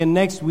And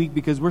next week,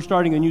 because we're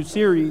starting a new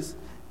series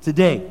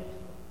today.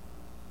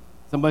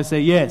 Somebody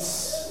say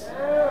yes.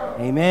 Yeah.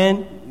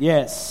 Amen.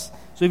 Yes.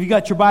 So if you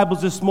got your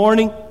Bibles this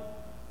morning,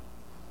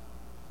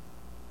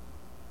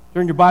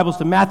 turn your Bibles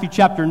to Matthew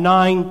chapter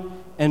 9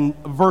 and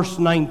verse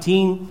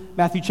 19.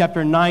 Matthew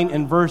chapter 9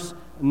 and verse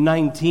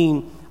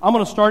 19. I'm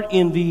going to start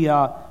in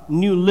the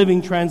New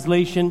Living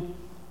Translation.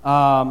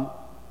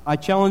 I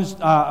challenged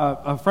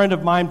a friend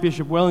of mine,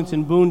 Bishop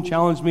Wellington Boone,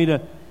 challenged me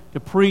to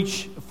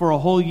preach for a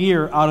whole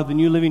year out of the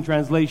New Living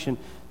Translation.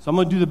 So I'm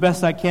going to do the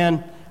best I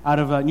can out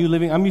of New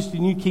Living. I'm used to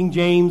New King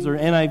James or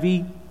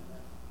NIV,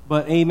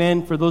 but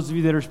amen. For those of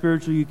you that are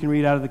spiritual, you can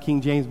read out of the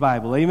King James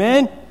Bible.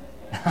 Amen?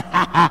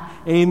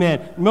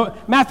 Amen.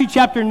 Matthew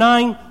chapter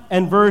 9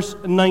 and verse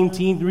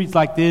 19 reads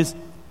like this.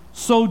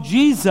 So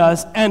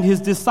Jesus and his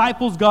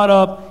disciples got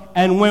up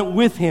and went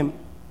with him.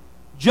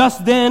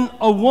 Just then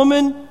a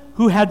woman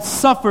who had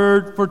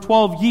suffered for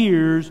 12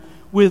 years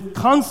with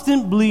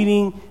constant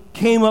bleeding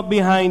came up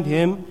behind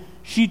him.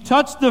 She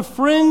touched the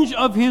fringe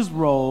of his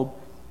robe,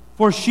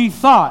 for she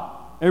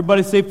thought,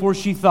 everybody say, for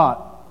she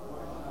thought,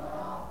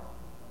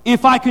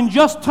 if I can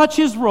just touch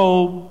his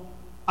robe,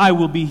 I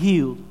will be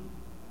healed.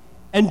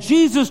 And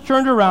Jesus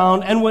turned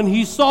around, and when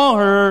he saw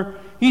her,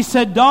 he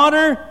said,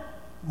 Daughter,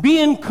 be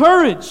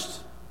encouraged.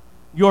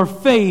 Your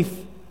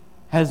faith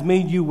has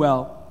made you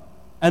well.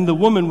 And the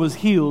woman was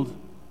healed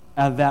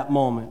at that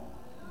moment.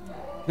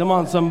 Come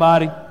on,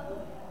 somebody.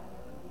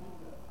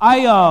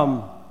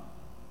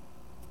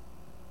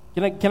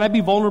 Can I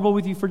be vulnerable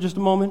with you for just a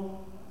moment?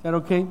 Is that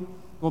okay?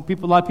 Well, a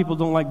lot of people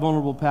don't like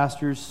vulnerable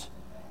pastors.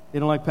 They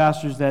don't like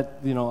pastors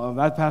that,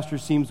 that pastor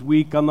seems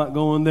weak. I'm not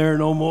going there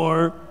no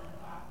more.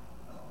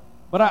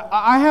 But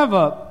I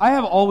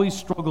have always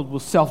struggled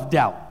with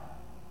self-doubt.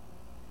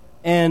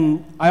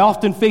 And I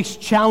often face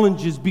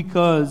challenges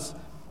because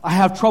I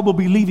have trouble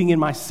believing in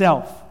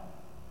myself.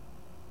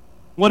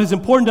 What is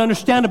important to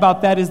understand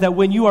about that is that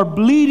when you are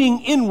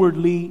bleeding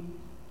inwardly,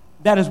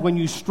 that is when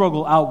you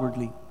struggle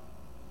outwardly.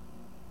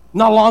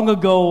 Not long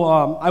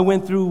ago, I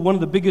went through one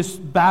of the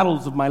biggest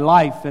battles of my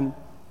life, and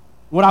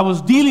what I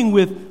was dealing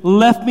with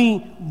left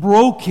me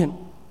broken,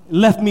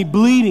 left me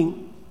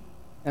bleeding.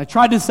 And I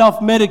tried to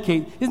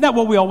self-medicate. Isn't that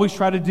what we always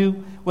try to do?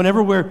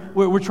 Whenever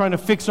we're trying to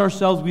fix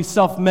ourselves, we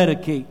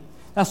self-medicate.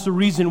 That's the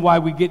reason why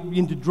we get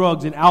into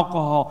drugs and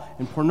alcohol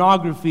and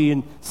pornography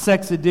and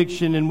sex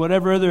addiction and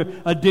whatever other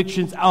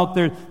addictions out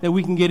there that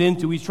we can get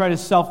into. We try to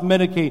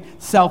self-medicate,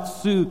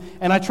 self-soothe.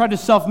 And I tried to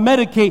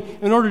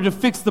self-medicate in order to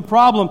fix the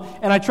problem.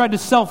 And I tried to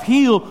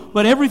self-heal,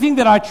 but everything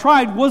that I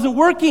tried wasn't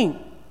working.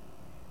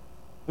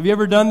 Have you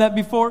ever done that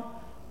before?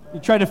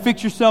 You try to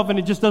fix yourself and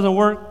it just doesn't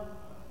work?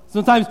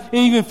 Sometimes it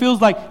even feels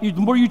like the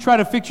more you try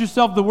to fix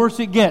yourself, the worse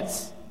it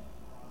gets.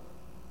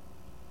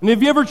 And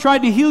have you ever tried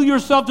to heal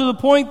yourself to the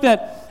point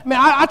that,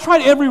 I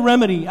tried every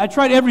remedy. I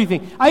tried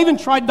everything. I even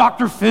tried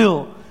Dr.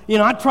 Phil.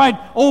 I tried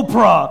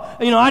Oprah.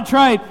 I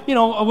tried,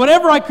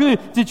 whatever I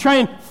could to try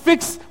and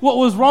fix what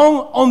was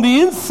wrong on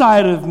the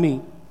inside of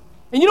me.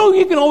 And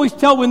you can always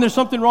tell when there's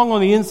something wrong on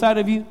the inside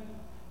of you.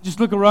 Just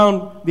look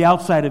around the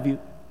outside of you.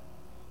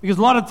 Because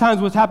a lot of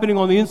times what's happening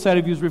on the inside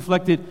of you is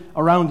reflected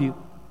around you.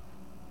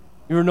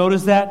 You ever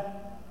notice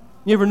that?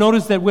 You ever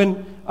notice that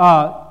when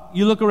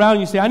you look around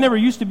and you say, I never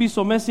used to be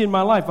so messy in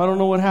my life. I don't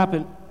know what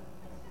happened.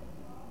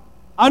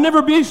 I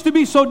never used to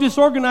be so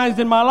disorganized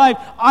in my life.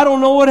 I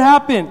don't know what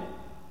happened.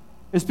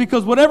 It's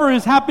because whatever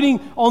is happening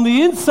on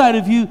the inside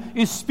of you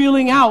is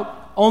spilling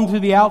out onto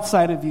the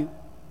outside of you.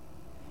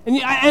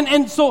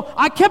 And so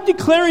I kept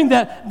declaring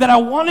that I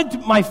wanted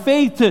my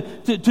faith to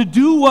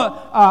do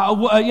what,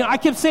 I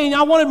kept saying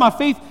I wanted my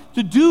faith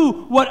to do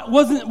what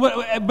wasn't,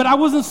 but I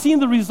wasn't seeing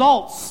the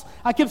results.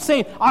 I kept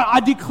saying, I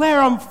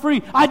declare I'm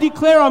free. I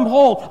declare I'm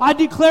whole. I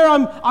declare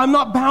I'm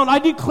not bound. I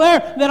declare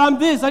that I'm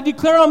this. I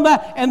declare I'm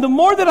that. And the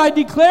more that I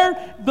declared,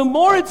 the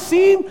more it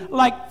seemed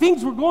like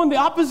things were going the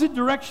opposite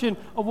direction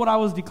of what I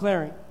was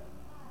declaring.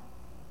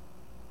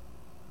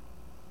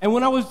 And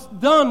when I was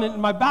done and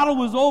my battle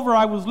was over,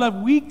 I was left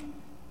weak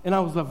and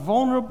I was left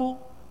vulnerable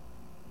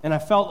and I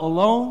felt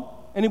alone.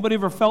 Anybody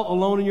ever felt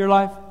alone in your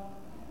life?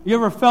 You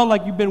ever felt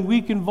like you've been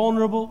weak and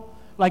vulnerable?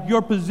 Like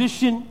your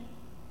position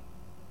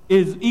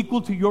is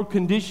equal to your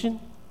condition?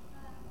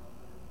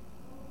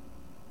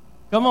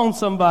 Come on,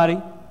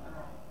 somebody.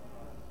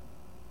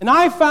 And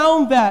I have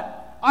found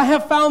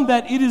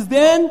that it is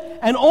then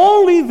and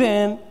only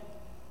then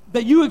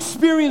that you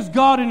experience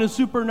God in a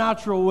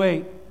supernatural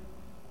way.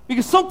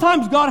 Because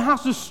sometimes God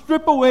has to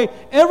strip away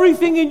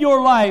everything in your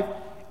life,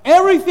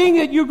 everything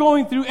that you're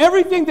going through,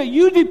 everything that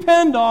you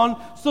depend on,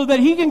 so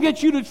that He can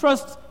get you to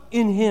trust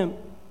in Him.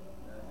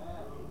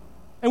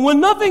 And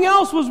when nothing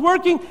else was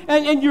working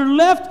and you're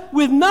left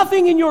with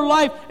nothing in your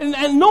life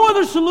and no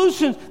other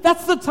solutions,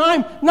 that's the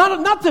time,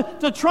 not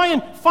to try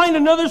and find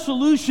another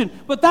solution,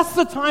 but that's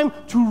the time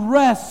to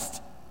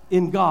rest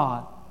in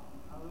God.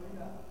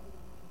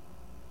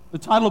 The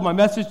title of my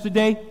message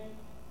today,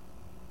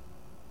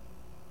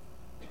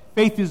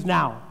 Faith is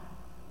Now.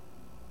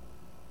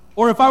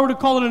 Or if I were to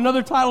call it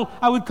another title,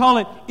 I would call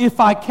it, If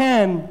I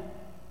Can,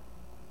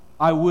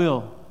 I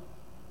Will.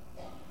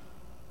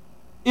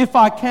 If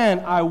I can,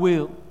 I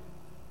will.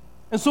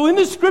 And so in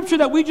this scripture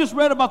that we just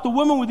read about the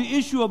woman with the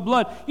issue of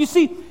blood, you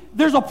see,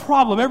 there's a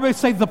problem. Everybody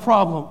say the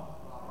problem.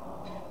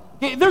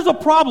 Okay, there's a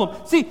problem.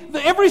 See,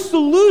 every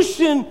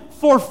solution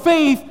for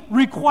faith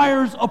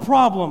requires a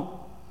problem.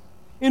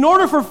 In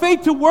order for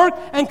faith to work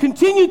and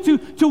continue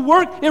to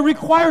work, it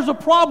requires a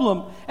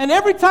problem. And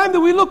every time that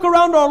we look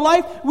around our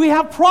life, we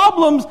have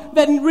problems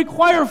that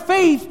require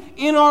faith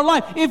in our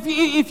life.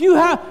 If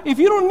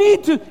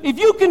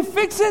you can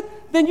fix it,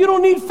 then you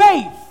don't need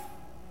faith.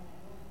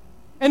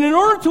 And in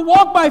order to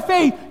walk by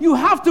faith, you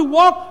have to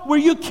walk where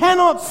you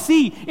cannot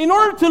see. In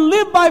order to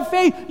live by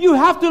faith, you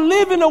have to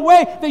live in a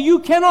way that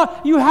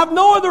you have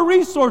no other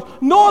resource,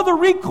 no other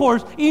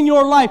recourse in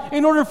your life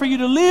in order for you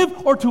to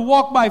live or to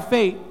walk by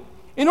faith.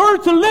 In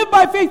order to live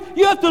by faith,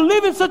 you have to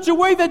live in such a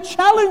way that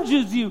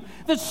challenges you,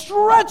 that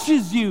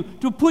stretches you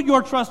to put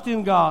your trust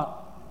in God.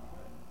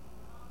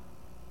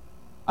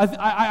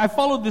 I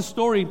followed this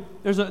story.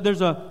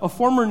 There's a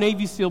former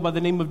Navy SEAL by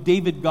the name of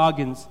David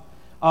Goggins.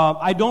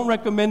 I don't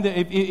recommend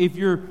it if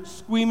you're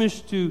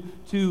squeamish to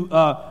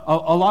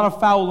a lot of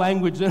foul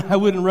language, then I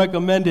wouldn't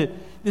recommend it.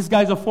 This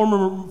guy's a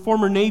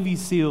former Navy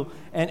SEAL,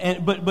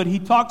 but he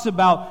talks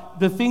about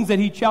the things that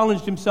he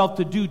challenged himself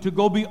to do, to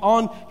go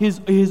beyond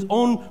his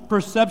own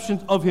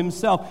perceptions of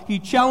himself. He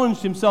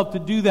challenged himself to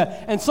do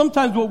that. And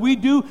sometimes what we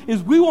do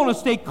is we want to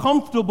stay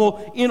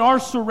comfortable in our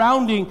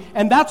surrounding,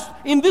 and that's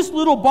in this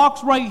little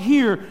box right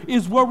here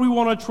is where we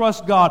want to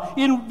trust God.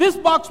 In this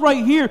box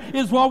right here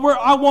is where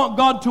I want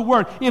God to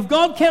work. If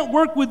God can't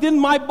work within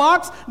my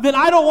box, then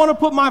I don't want to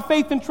put my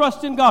faith and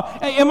trust in God.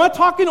 Hey, am I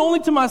talking only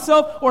to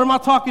myself, or am I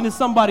talking to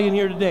somebody in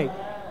here today?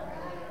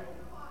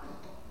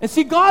 And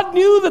see, God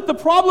knew that the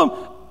problem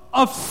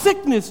of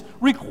sickness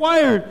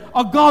required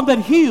a God that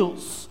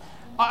heals.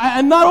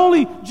 And not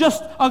only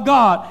just a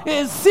God.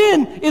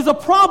 Sin is a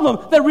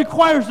problem that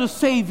requires a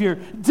Savior.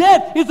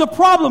 Debt is a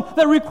problem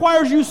that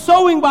requires you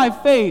sowing by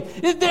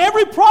faith.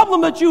 Every problem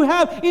that you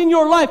have in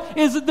your life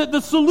is that the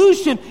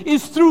solution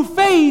is through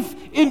faith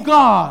in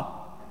God.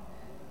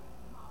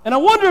 And I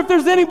wonder if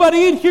there's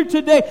anybody in here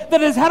today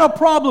that has had a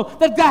problem,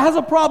 that has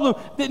a problem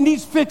that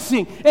needs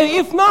fixing. And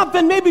if not,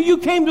 then maybe you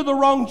came to the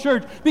wrong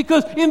church.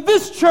 Because in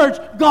this church,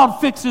 God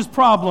fixes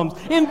problems.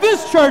 In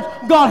this church,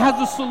 God has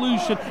a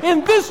solution.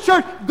 In this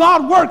church,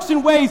 God works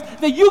in ways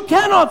that you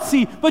cannot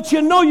see, but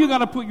you know you got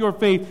to put your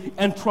faith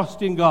and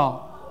trust in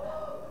God.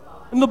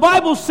 And the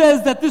Bible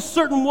says that this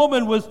certain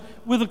woman was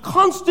with a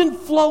constant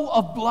flow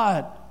of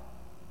blood.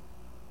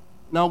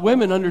 Now,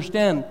 women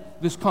understand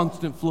this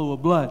constant flow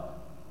of blood.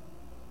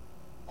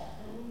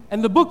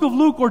 And the book of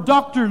Luke, or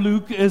Dr.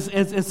 Luke,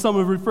 as some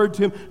have referred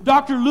to him,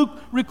 Dr. Luke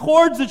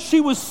records that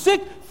she was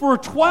sick for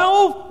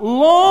 12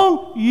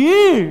 long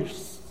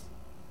years.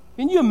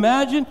 Can you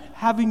imagine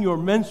having your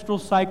menstrual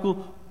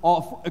cycle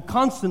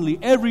constantly,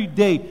 every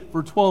day,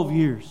 for 12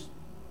 years?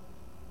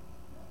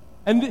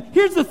 And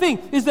here's the thing,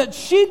 is that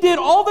she did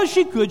all that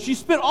she could. She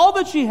spent all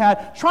that she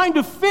had trying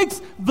to fix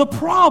the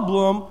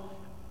problem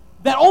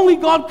that only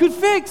God could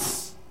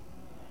fix.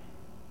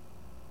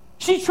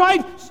 She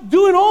tried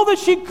doing all that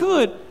she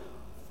could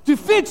to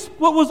fix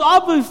what was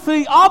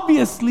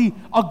obviously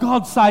a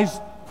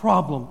God-sized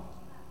problem.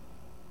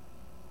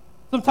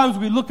 Sometimes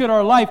we look at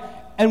our life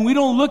and we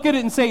don't look at it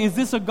and say, is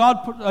this a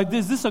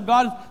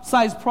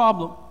God-sized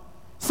problem?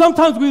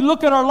 Sometimes we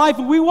look at our life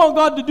and we want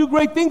God to do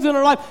great things in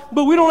our life,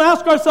 but we don't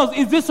ask ourselves,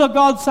 is this a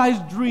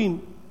God-sized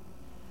dream?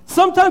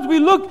 Sometimes we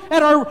look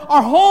at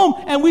our home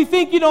and we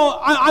think,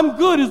 I'm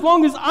good as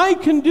long as I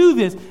can do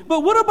this.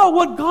 But what about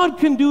what God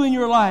can do in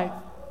your life?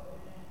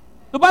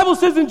 The Bible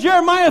says in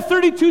Jeremiah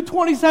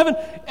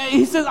 32:27,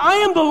 he says, I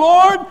am the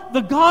Lord,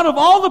 the God of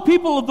all the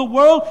people of the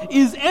world.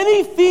 Is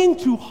anything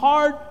too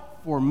hard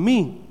for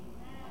me?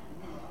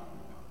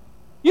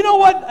 You know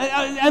what?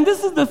 And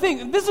this is the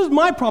thing. This is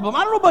my problem.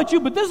 I don't know about you,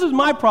 but this is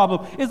my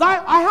problem. Is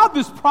I have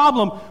this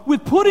problem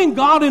with putting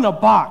God in a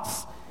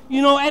box.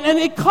 And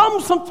it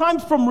comes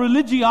sometimes from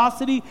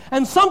religiosity,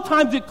 and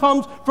sometimes it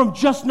comes from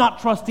just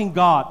not trusting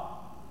God.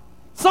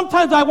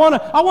 Sometimes I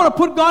want to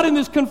put God in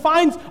this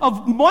confines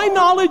of my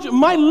knowledge,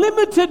 my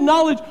limited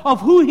knowledge of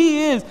who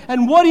He is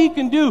and what He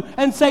can do,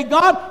 and say,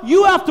 God,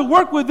 you have to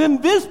work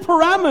within this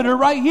parameter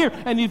right here.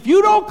 And if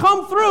you don't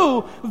come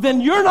through, then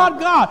you're not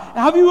God.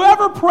 Have you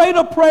ever prayed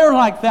a prayer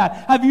like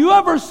that? Have you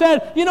ever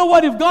said, you know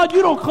what, if God,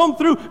 you don't come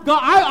through, God,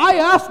 I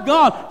asked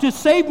God to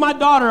save my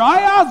daughter.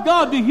 I asked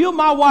God to heal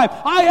my wife.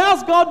 I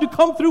asked God to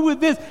come through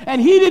with this,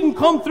 and He didn't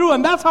come through,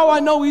 and that's how I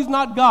know He's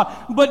not God.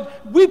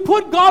 But we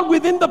put God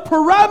within the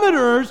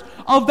parameters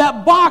of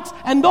that box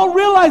and don't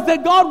realize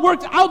that God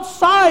works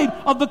outside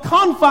of the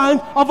confines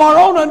of our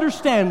own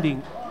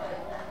understanding.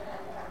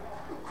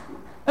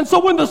 And so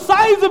when the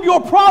size of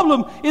your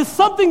problem is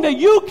something that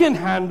you can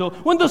handle,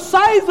 when the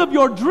size of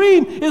your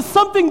dream is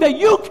something that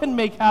you can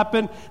make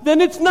happen,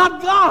 then it's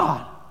not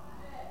God.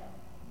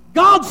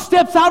 God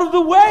steps out of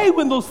the way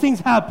when those things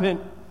happen.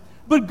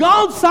 But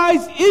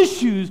God-sized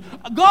issues,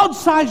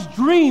 God-sized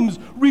dreams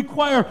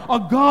require a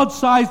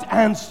God-sized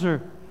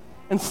answer.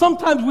 And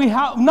sometimes we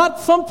have, not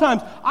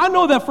sometimes, I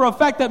know that for a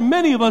fact that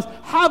many of us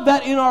have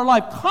that in our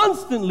life,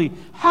 constantly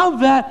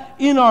have that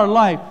in our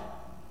life.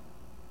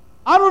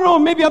 I don't know,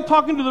 maybe I'm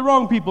talking to the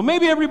wrong people.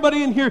 Maybe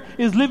everybody in here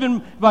is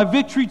living by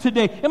victory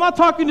today. Am I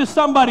talking to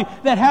somebody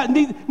that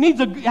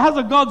has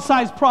a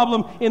God-sized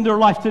problem in their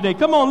life today?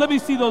 Come on, let me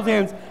see those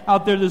hands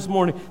out there this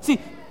morning. See,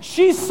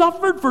 she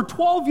suffered for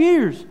 12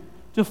 years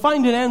to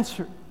find an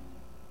answer.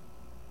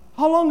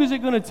 How long is it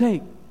going to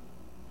take?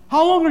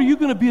 How long are you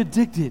going to be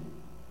addicted?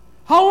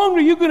 How long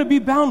are you going to be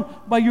bound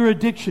by your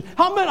addiction?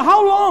 How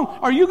long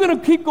are you going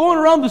to keep going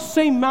around the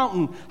same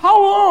mountain?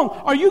 How long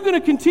are you going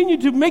to continue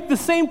to make the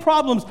same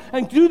problems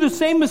and do the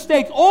same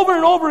mistakes over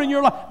and over in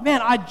your life?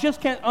 Man, I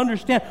just can't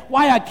understand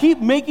why I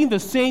keep making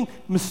the same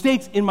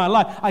mistakes in my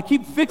life. I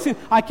keep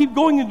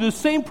going into the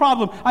same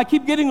problem. I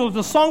keep getting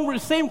the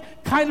same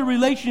kind of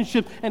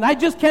relationship, and I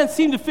just can't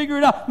seem to figure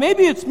it out.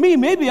 Maybe it's me.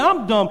 Maybe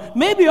I'm dumb.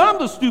 Maybe I'm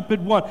the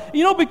stupid one.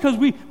 You know, because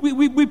we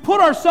put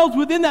ourselves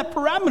within that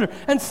parameter,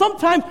 and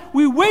sometimes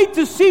we wait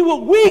to see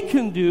what we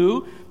can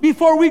do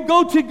before we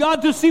go to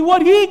God to see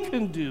what He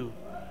can do.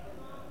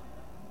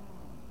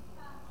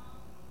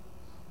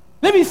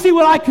 Let me see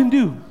what I can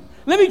do.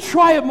 Let me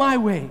try it my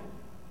way.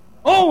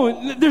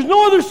 Oh, there's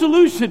no other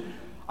solution.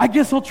 I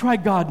guess I'll try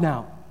God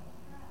now.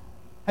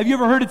 Have you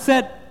ever heard it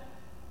said,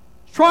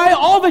 try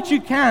all that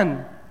you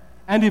can,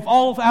 and if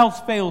all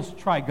else fails,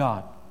 try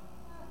God.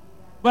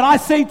 But I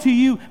say to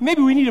you,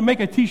 maybe we need to make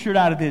a t-shirt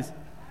out of this.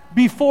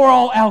 Before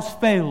all else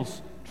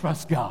fails,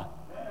 trust God.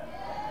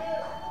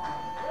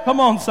 Come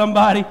on,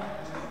 somebody.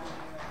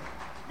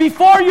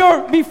 Before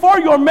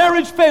your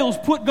marriage fails,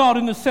 put God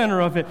in the center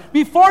of it.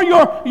 Before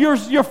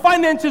your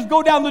finances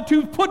go down the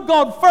tube, put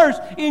God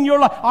first in your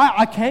life.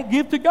 I can't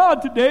give to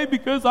God today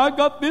because I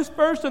got this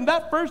person,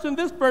 that person,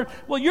 this person.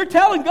 Well, you're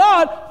telling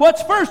God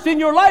what's first in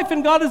your life,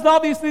 and God is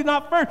obviously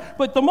not first.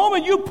 But the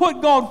moment you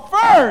put God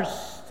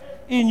first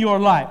in your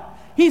life,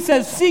 He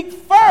says, seek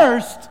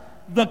first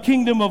the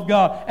kingdom of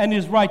God and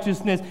His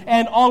righteousness,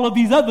 and all of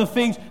these other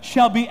things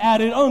shall be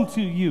added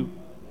unto you.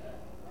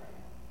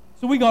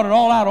 So we got it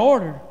all out of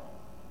order.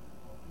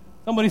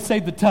 Somebody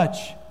say the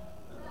touch.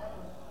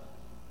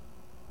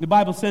 The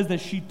Bible says that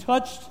she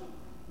touched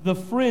the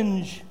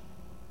fringe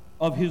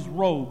of His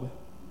robe.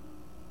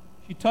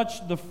 She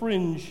touched the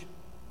fringe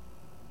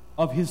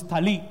of His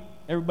talit.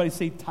 Everybody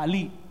say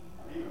talit.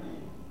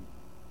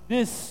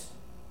 This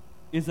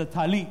is a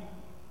talit,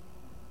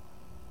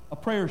 a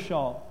prayer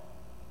shawl.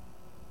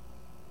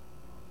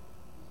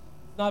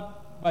 It's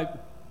not by...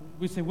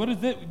 We say, what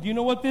is it? Do you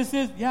know what this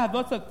is? Yeah,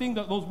 that's that thing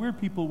that those weird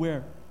people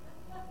wear.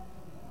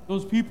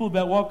 Those people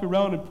that walk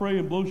around and pray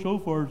and blow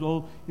shofars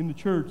all in the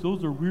church.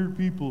 Those are weird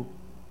people.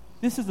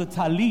 This is a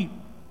talit.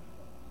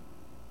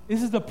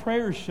 This is a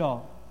prayer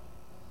shawl.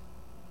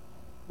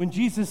 When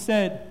Jesus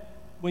said,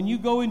 when you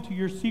go into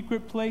your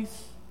secret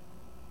place,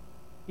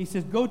 He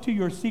says, go to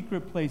your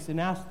secret place and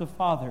ask the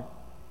Father.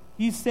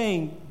 He's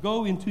saying,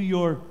 go into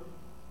your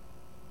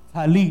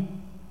talit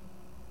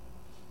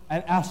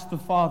and ask the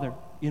Father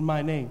in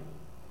my name.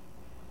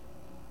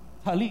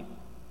 Talit.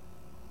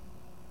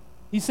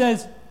 He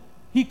says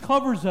He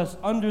covers us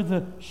under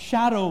the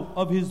shadow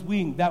of His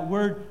wing. That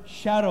word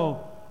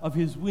shadow of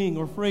His wing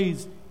or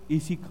phrase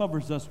is He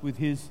covers us with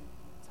His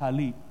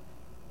talit.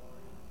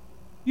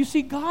 You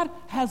see, God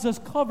has us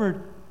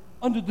covered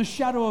under the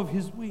shadow of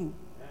His wing.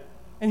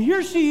 And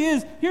here she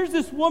is. Here's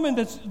this woman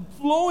that's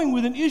flowing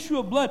with an issue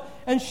of blood.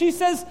 And she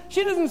says,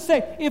 she doesn't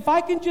say, if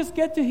I can just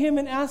get to Him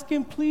and ask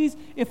Him, please,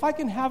 if I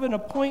can have an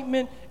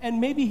appointment and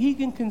maybe He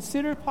can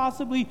consider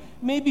possibly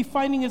maybe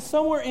finding it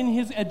somewhere in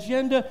His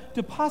agenda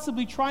to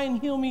possibly try and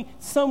heal me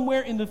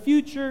somewhere in the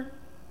future.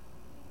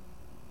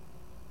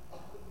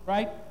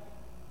 Right?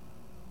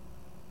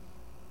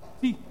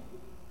 See,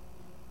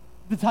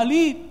 the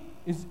talit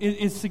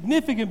is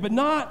significant, but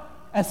not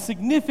as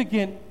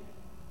significant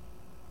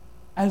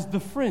as the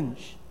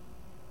fringe.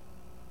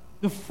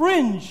 The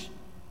fringe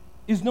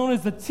is known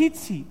as the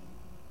tzitzit.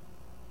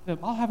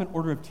 I'll have an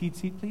order of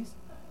tzitzit, please.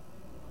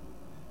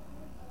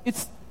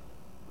 It's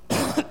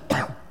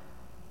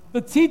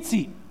the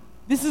tzitzit.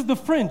 This is the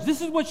fringe.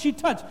 This is what she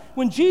touched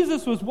when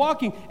Jesus was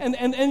walking. And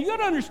you got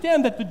to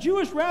understand that the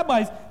Jewish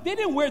rabbis, they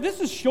didn't wear,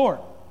 this is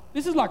short.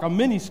 This is like a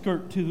mini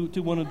skirt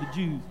to one of the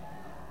Jews.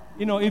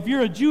 You know, if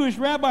you're a Jewish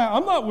rabbi,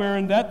 I'm not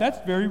wearing that.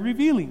 That's very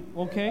revealing,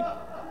 okay?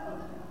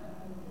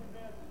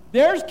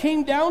 Theirs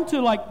came down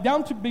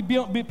to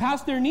be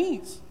past their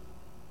knees.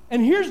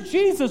 And here's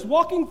Jesus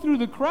walking through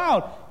the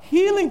crowd,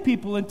 healing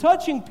people and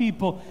touching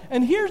people.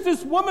 And here's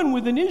this woman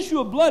with an issue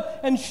of blood,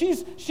 and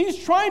she's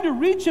trying to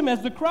reach Him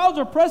as the crowds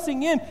are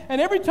pressing in. And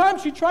every time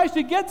she tries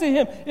to get to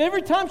Him,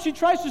 every time she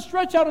tries to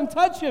stretch out and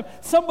touch Him,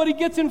 somebody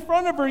gets in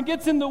front of her and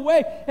gets in the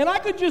way. And I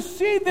could just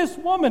see this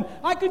woman.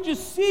 I could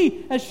just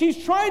see as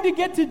she's trying to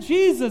get to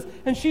Jesus,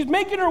 and she's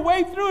making her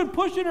way through and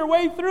pushing her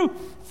way through.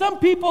 Some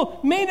people,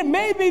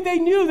 maybe they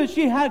knew that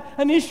she had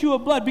an issue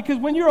of blood, because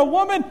when you're a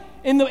woman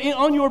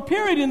on your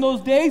period in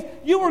those days,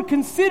 you were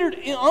considered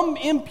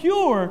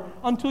impure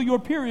until your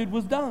period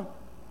was done.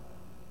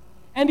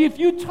 And if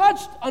you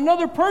touched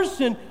another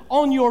person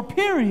on your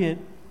period,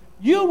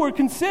 they were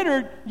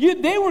considered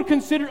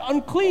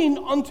unclean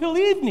until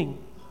evening.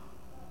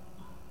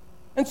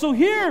 And so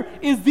here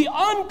is the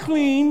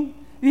unclean,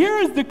 here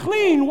is the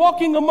clean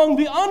walking among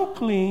the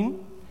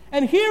unclean,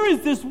 and here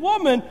is this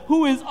woman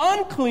who is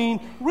unclean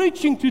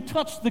reaching to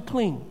touch the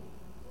clean.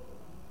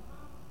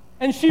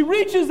 And she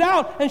reaches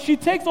out and she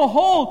takes a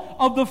hold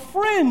of the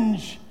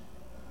fringe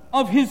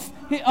of his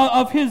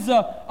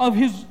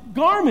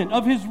garment,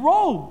 of his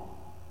robe.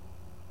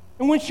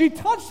 And when she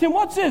touched him,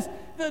 what's this?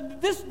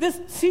 This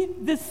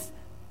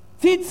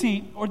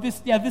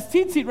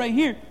tzitzit right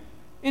here.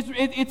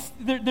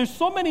 There's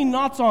so many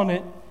knots on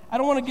it. I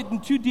don't want to get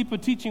into too deep a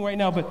teaching right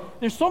now, but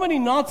there's so many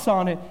knots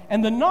on it,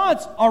 and the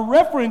knots are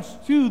reference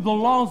to the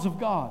laws of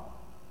God.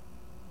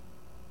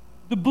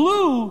 The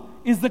blue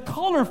is the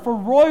color for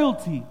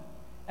royalty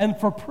and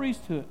for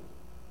priesthood.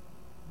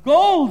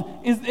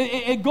 Gold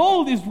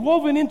is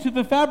woven into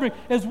the fabric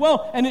as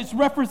well, and it's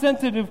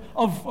representative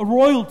of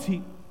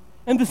royalty.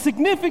 And the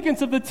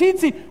significance of the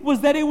tzitzit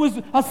was that it was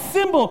a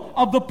symbol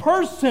of the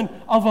person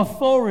of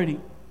authority.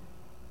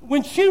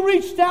 When she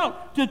reached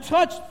out to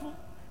touch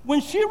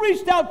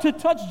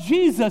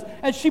Jesus,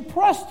 and she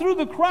pressed through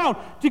the crowd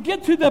to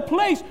get to the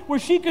place where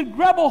she could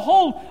grab a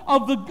hold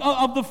of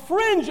the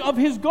fringe of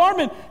his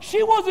garment,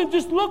 she wasn't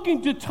just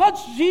looking to touch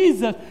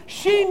Jesus.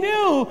 She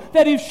knew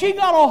that if she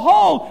got a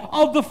hold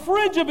of the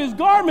fringe of his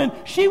garment,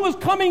 she was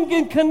coming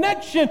in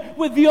connection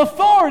with the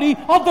authority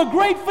of the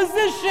great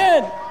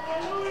physician.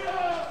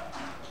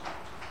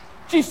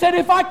 She said,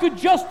 if I could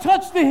just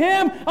touch the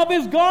hem of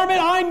his garment,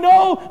 I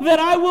know that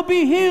I will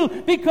be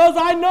healed, because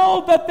I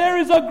know that there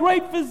is a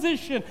great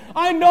physician.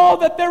 I know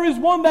that there is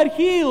one that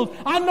heals.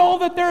 I know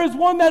that there is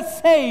one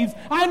that saves.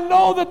 I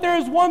know that there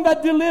is one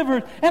that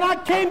delivers. And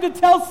I came to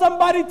tell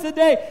somebody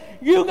today,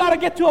 you got to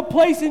get to a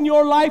place in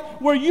your life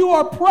where you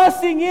are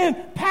pressing in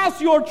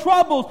past your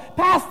troubles,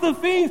 past the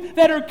things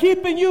that are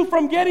keeping you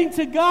from getting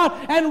to God,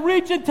 and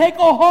reach and take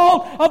a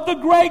hold of the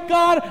great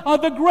God,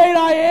 of the great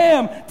I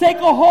am. Take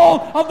a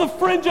hold of the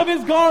fringe of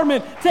his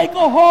garment. Take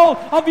a hold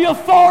of the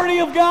authority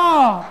of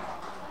God.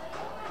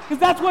 Because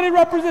that's what it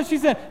represents. She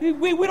said,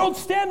 we don't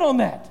stand on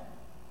that.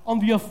 On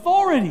the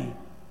authority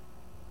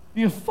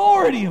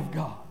of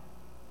God.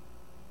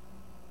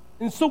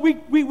 And so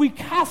we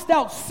cast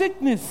out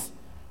sickness,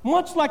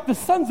 much like the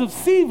sons of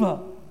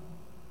Sceva,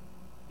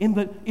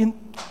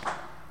 in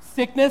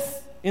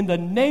sickness, in the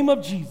name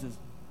of Jesus.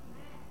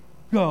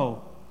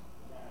 Go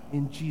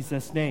in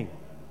Jesus' name.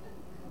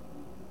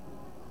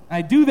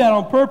 I do that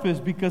on purpose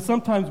because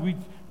sometimes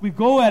we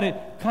go at it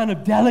kind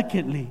of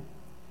delicately.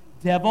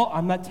 Devil,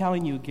 I'm not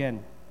telling you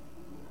again.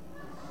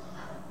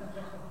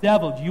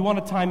 Devil, do you want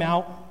a time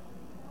out?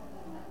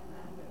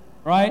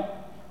 Right?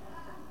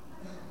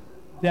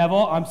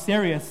 Devil, I'm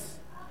serious.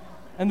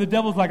 And the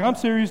devil's like, I'm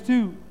serious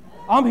too.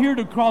 I'm here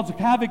to cause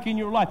havoc in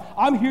your life.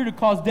 I'm here to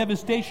cause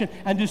devastation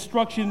and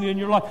destruction in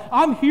your life.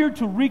 I'm here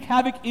to wreak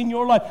havoc in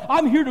your life.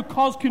 I'm here to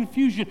cause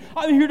confusion.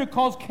 I'm here to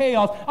cause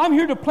chaos. I'm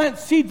here to plant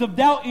seeds of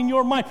doubt in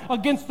your mind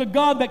against the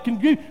God that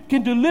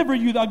can deliver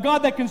you, the God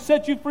that can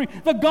set you free,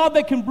 the God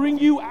that can bring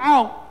you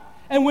out.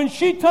 And when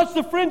she touched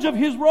the fringe of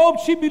his robe,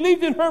 she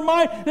believed in her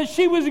mind that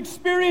she was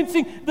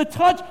experiencing the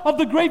touch of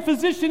the great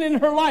physician in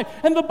her life.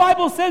 And the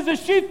Bible says that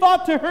she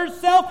thought to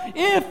herself,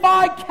 if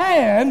I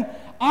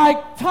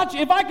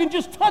can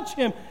just touch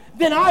him,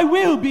 then I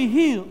will be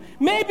healed.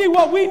 Maybe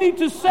what we need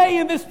to say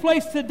in this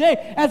place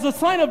today as a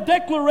sign of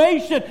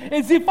declaration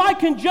is, if I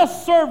can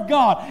just serve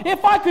God,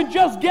 if I can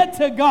just get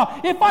to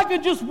God, if I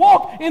can just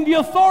walk in the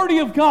authority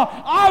of God,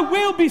 I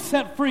will be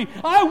set free.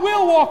 I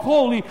will walk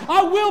holy.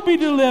 I will be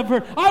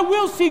delivered. I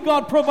will see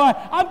God provide.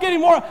 I'm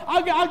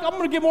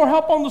going to get more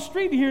help on the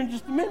street here in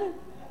just a minute.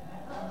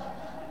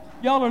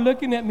 Y'all are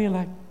looking at me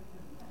like,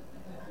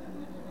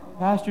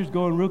 Pastor's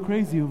going real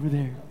crazy over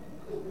there.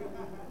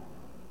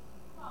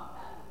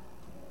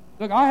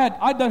 Look,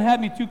 I done had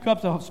me 2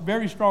 cups of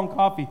very strong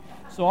coffee,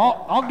 so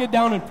I'll get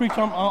down and preach.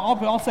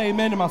 I'll say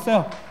amen to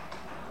myself.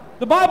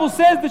 The Bible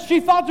says that she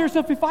thought to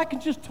herself, if I can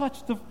just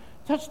touch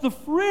the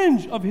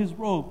fringe of his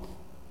robe,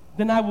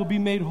 then I will be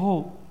made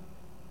whole.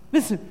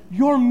 Listen,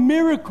 your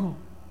miracle,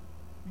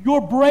 your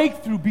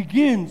breakthrough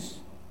begins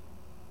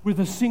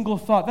with a single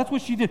thought. That's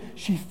what she did.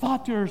 She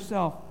thought to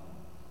herself,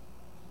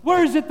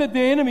 where is it that the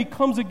enemy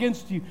comes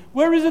against you?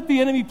 Where is it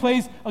the enemy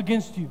plays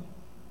against you?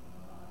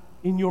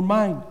 In your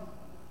mind.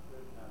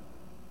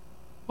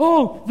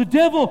 Oh, the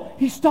devil,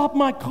 he stopped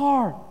my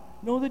car.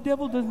 No, the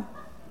devil doesn't.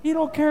 He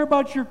don't care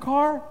about your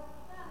car.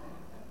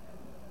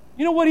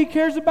 You know what he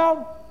cares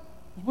about?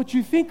 What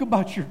you think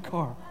about your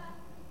car.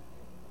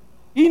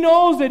 He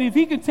knows that if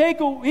he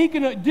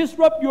can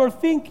disrupt your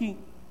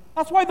thinking.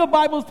 That's why the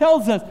Bible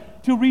tells us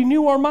to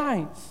renew our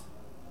minds.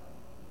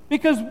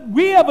 Because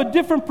we have a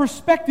different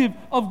perspective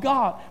of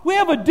God. We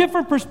have a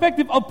different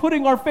perspective of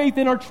putting our faith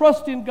and our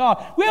trust in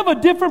God. We have a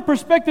different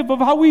perspective of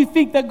how we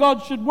think that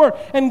God should work.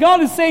 And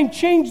God is saying,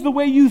 change the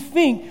way you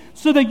think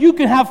so that you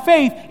can have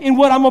faith in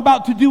what I'm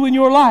about to do in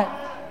your life.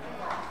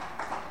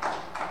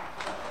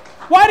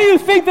 Why do you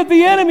think that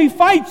the enemy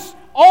fights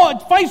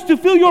fights to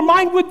fill your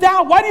mind with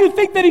doubt? Why do you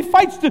think that he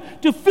fights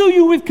to fill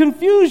you with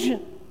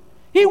confusion?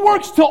 He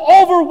works to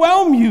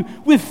overwhelm you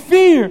with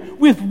fear,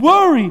 with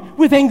worry,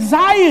 with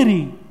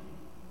anxiety.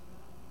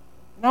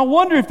 And I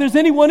wonder if there's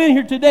anyone in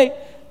here today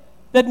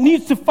that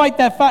needs to fight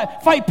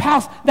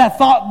past that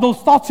thought, those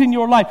thoughts in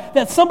your life.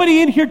 That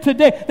somebody in here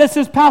today that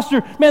says,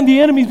 Pastor, man, the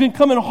enemy's been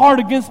coming hard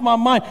against my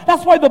mind.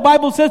 That's why the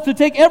Bible says to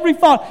take every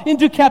thought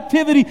into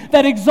captivity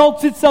that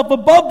exalts itself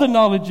above the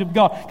knowledge of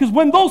God. Because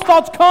when those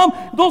thoughts come,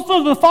 those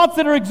are the thoughts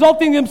that are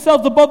exalting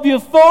themselves above the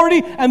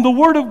authority and the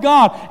Word of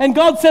God. And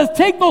God says,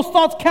 take those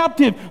thoughts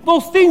captive.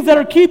 Those things that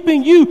are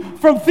keeping you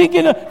from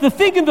thinking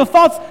the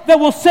thoughts that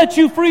will set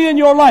you free in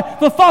your life.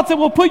 The thoughts that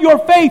will put your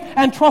faith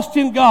and trust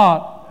in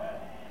God.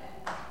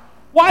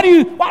 Why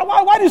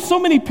do so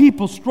many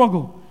people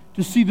struggle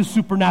to see the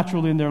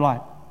supernatural in their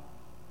life?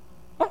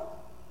 Huh?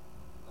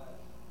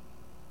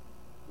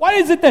 Why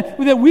is it that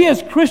we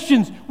as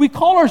Christians, we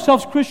call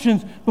ourselves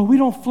Christians, but we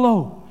don't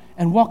flow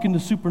and walk in the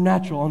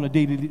supernatural on a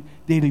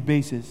daily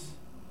basis?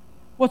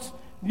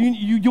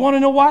 You want to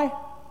know why?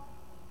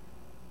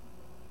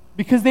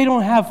 Because they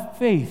don't have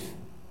faith.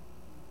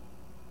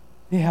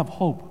 They have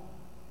hope.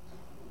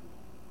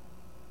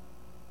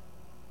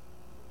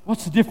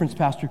 What's the difference,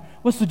 Pastor?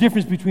 What's the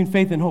difference between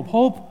faith and hope?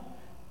 Hope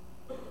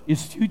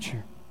is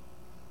future,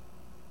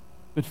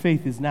 but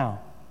faith is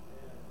now.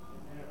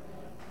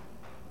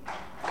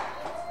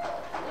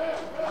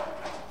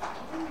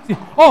 See,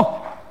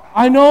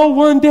 I know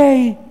one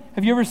day.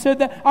 Have you ever said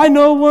that? I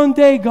know one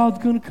day God's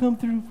going to come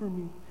through for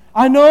me.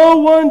 I know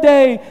one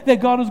day that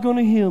God is going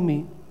to heal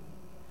me.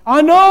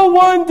 I know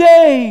one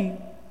day.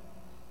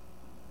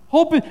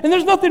 Hope, and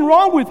there's nothing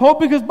wrong with hope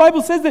because the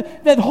Bible says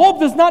that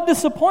hope does not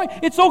disappoint.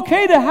 It's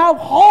okay to have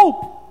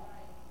hope.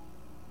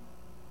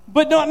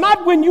 But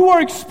not when you are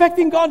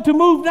expecting God to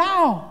move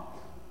now.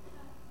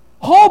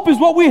 Hope is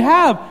what we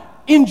have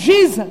in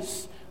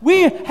Jesus.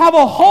 We have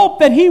a hope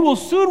that He will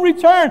soon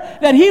return,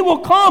 that He will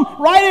come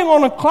riding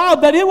on a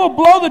cloud, that He will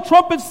blow the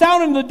trumpet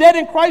sound and the dead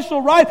in Christ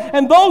shall rise,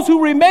 and those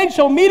who remain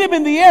shall meet Him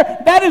in the air.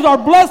 That is our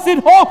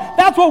blessed hope.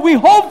 That's what we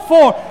hope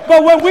for.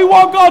 But when we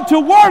want God to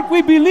work,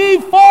 we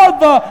believe for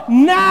the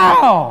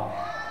now.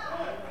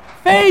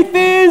 Faith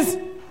is,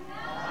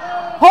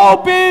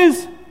 hope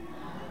is.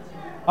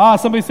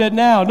 Somebody said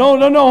now.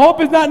 No. Hope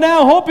is not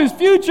now. Hope is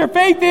future.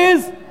 Faith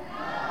is.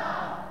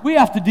 We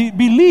have to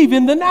believe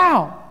in the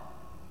now.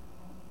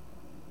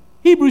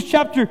 Hebrews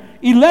chapter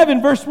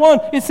 11, verse 1,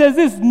 it says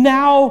this,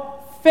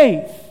 now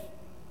faith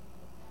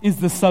is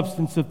the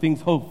substance of things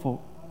hoped for.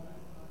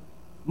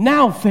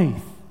 Now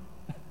faith.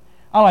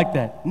 I like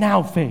that.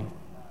 Now faith.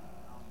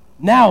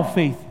 Now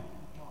faith.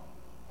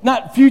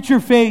 Not future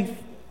faith.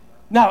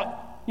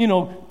 Not,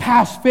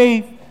 past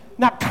faith.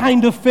 Not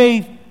kind of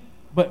faith.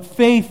 But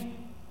faith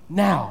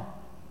now.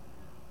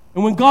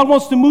 And when God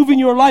wants to move in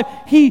your life,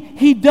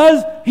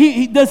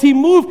 does He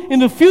move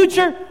in the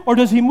future or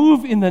does He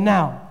move in the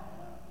now?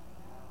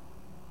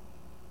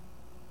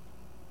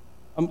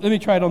 Let me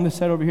try it on this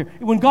side over here.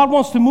 When God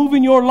wants to move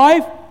in your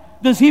life,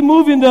 does He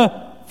move in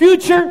the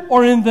future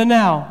or in the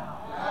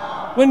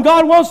now? When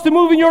God wants to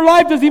move in your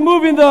life, does He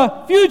move in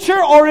the future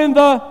or in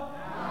the...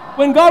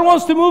 When God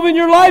wants to move in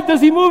your life,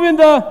 does He move in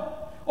the...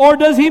 Or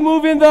does He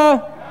move in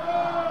the...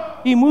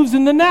 He moves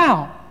in the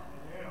now.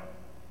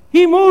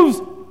 He moves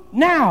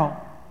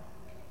now.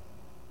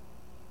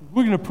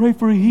 We're going to pray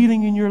for a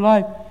healing in your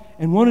life,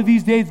 and one of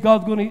these days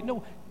God's going to...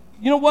 No,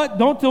 you know what?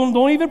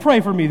 Don't even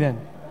pray for me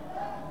then.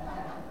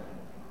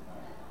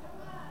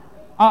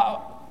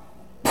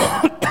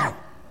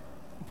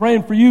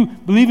 Praying for you,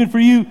 believing for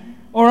you.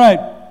 All right,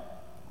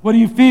 what do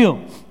you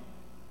feel?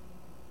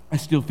 I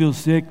still feel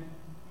sick.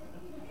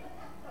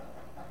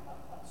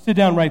 Sit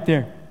down right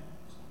there.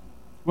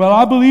 Well,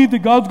 I believe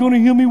that God's going to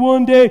heal me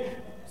one day.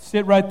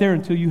 Sit right there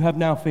until you have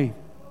now faith.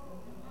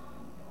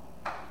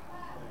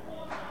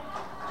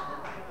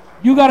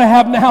 You got to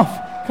have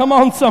now. Come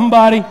on,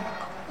 somebody.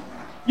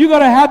 You got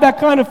to have that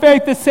kind of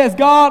faith that says,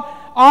 God,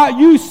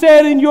 you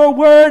said in your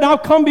word, I'll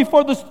come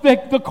before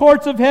the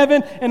courts of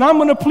heaven, and I'm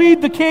going to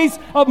plead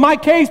my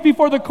case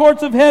before the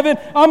courts of heaven.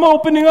 I'm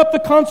opening up the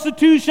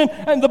Constitution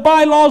and the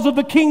bylaws of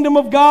the kingdom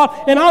of God,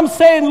 and I'm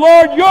saying,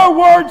 Lord, your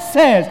word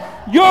says,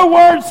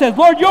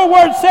 Lord, your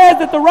word says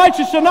that the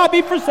righteous shall not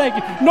be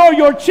forsaken, nor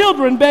your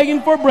children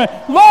begging for bread.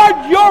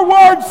 Lord, your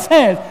word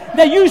says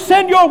that you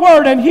send your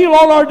word and heal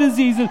all our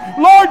diseases.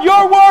 Lord,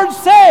 your word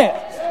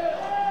says.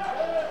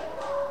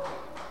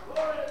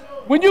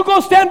 When you go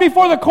stand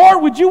before the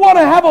court, would you want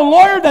to have a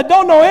lawyer that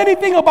don't know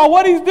anything about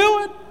what he's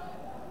doing?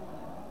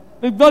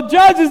 The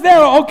judge is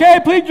there. Okay,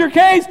 plead your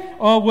case.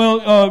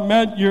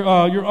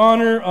 Your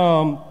Honor,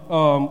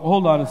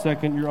 hold on a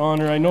second, Your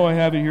Honor. I know I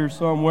have it here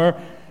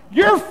somewhere.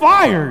 You're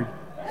fired.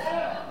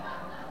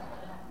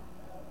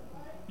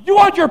 You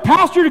want your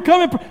pastor to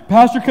come and pray?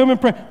 Pastor, come and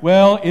pray.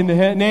 Well, in the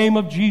name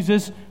of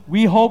Jesus,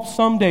 we hope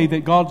someday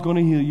that God's going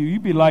to heal you.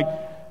 You'd be like,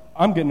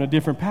 I'm getting a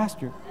different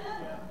pastor.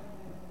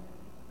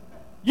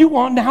 You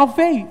want now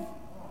faith.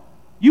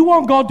 You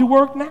want God to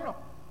work now.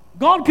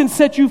 God can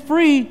set you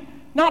free,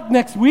 not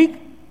next week,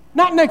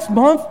 Not next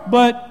month,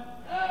 but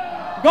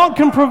God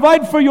can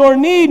provide for your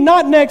need,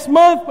 not next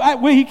month.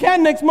 Well, He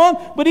can next month,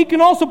 but He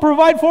can also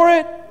provide for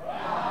it.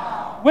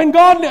 When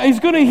God is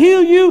going to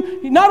heal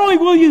you, not only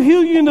will He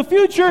heal you in the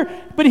future,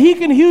 but He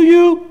can heal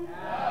you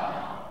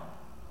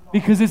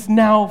because it's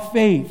now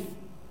faith.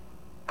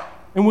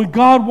 And when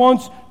God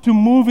wants to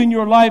move in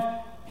your life,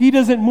 He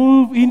doesn't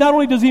move. Not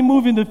only does He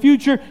move in the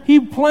future, He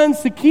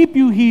plans to keep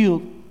you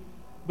healed,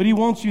 but He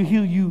wants to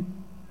heal you.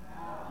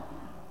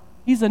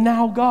 He's a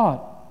now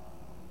God.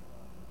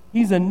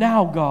 He's a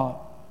now God.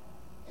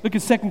 Look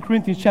at 2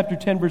 Corinthians chapter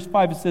 10, verse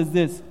 5. It says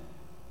this: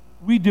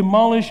 we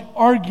demolish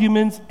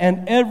arguments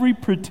and every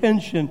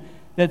pretension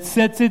that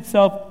sets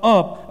itself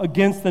up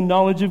against the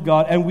knowledge of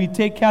God, and we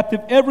take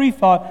captive every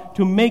thought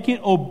to make it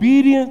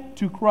obedient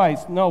to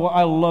Christ. No,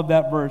 I love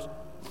that verse.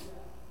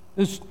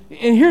 And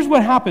here's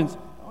what happens.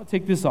 I'll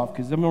take this off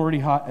because I'm already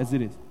hot as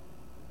it is.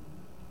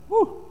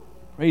 Woo!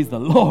 Praise the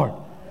Lord.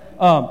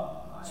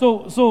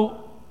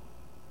 So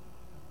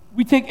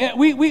we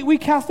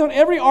cast down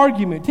every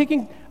argument,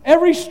 taking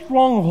every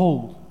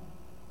stronghold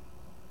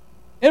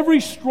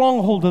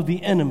of the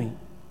enemy.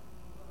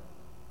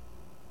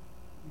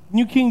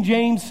 New King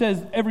James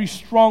says every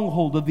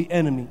stronghold of the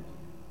enemy.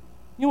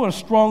 You know what a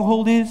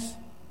stronghold is?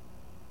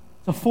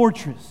 It's a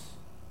fortress.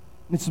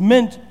 And it's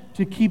meant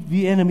to keep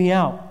the enemy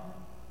out.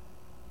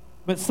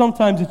 But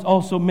sometimes it's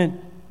also meant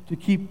to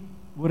keep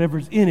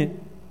whatever's in it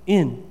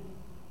in.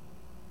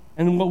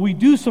 And what we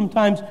do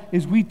sometimes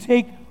is we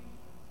take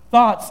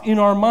thoughts in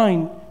our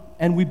mind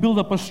and we build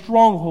up a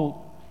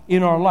stronghold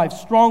in our life.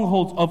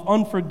 Strongholds of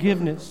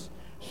unforgiveness,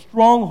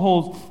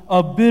 strongholds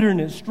of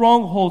bitterness,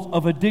 strongholds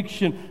of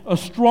addiction, a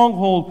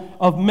stronghold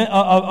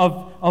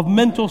of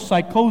mental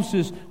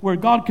psychosis where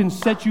God can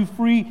set you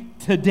free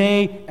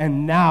today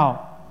and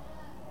now.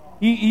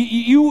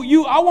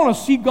 I want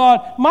to see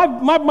God.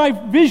 My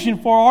vision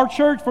for our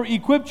church, for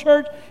Equip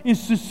Church,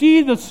 is to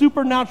see the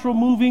supernatural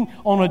moving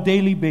on a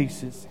daily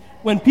basis.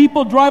 When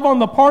people drive on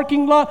the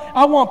parking lot,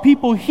 I want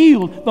people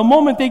healed the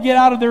moment they get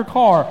out of their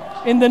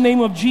car in the name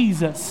of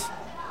Jesus.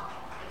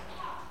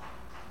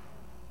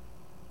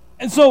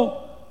 And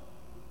so,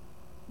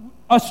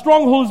 a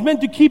stronghold is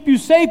meant to keep you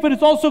safe, but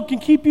it also can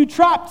keep you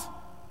trapped.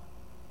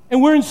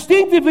 And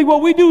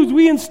what we do is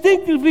we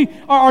instinctively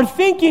are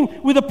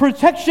thinking with a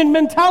protection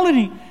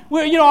mentality.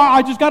 Where,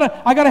 I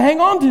gotta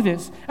hang on to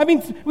this. I mean,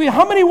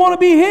 how many want to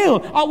be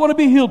healed? I want to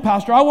be healed,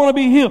 Pastor. I want to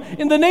be healed.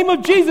 In the name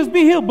of Jesus,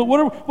 be healed. But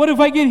what if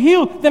I get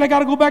healed? Then I got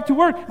to go back to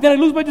work. Then I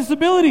lose my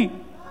disability.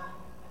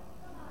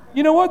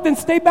 You know what? Then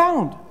stay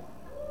bound.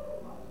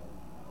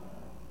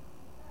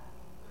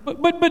 But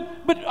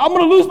I'm going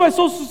to lose my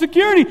Social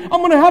Security.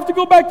 I'm going to have to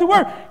go back to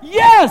work.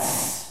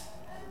 Yes!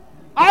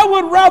 I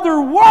would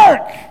rather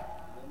work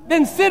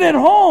than sit at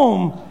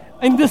home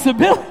in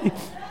disability.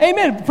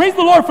 Amen. Praise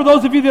the Lord for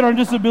those of you that are in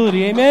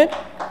disability. Amen.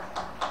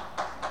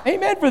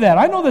 Amen for that.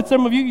 I know that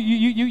some of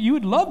you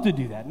would love to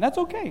do that, and that's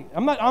okay.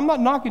 I'm not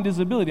knocking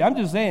disability. I'm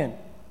just saying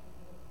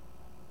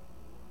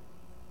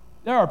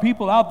there are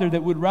people out there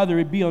that would rather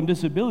it be on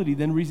disability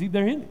than receive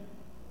their healing.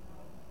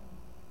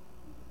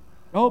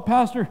 Oh,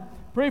 Pastor,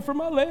 pray for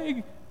my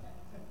leg.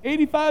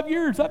 85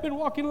 years I've been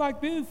walking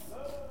like this.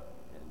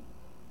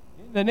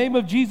 In the name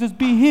of Jesus,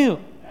 be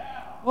healed.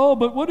 Oh,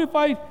 but what if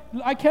I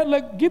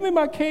can't give me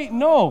my cane?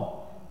 No.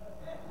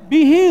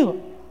 Be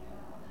healed.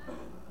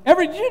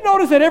 Did you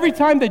notice that every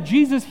time that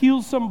Jesus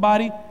healed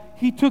somebody,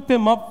 He took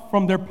them up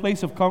from their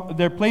place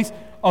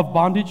of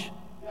bondage?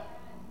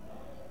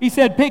 He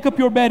said, pick up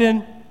your bed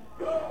and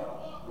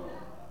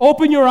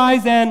open your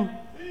eyes, and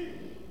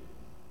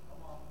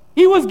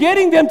He was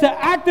getting them to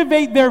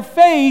activate their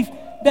faith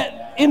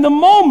that in the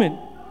moment.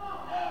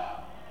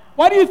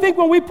 Why do you think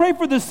when we pray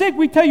for the sick,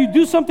 we tell you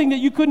do something that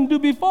you couldn't do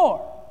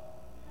before?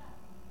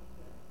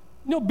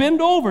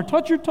 Bend over,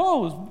 touch your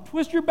toes,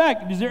 twist your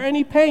back. Is there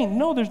any pain?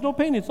 No, there's no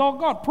pain. It's all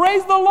gone.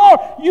 Praise the Lord.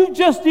 You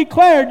just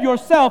declared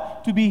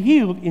yourself to be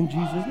healed in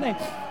Jesus' name.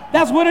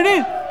 That's what it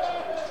is.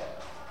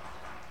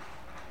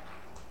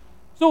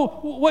 So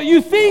what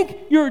you think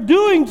you're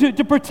doing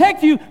to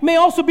protect you may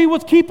also be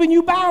what's keeping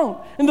you bound.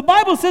 And the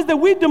Bible says that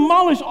we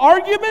demolish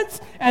arguments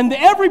and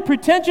every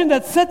pretension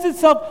that sets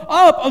itself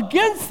up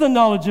against the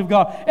knowledge of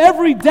God.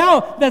 Every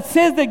doubt that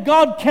says that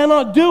God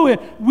cannot do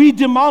it, we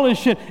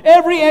demolish it.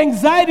 Every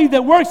anxiety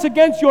that works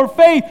against your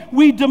faith,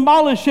 we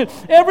demolish it.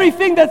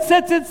 Everything that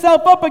sets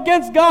itself up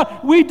against God,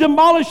 we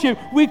demolish it.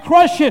 We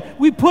crush it.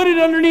 We put it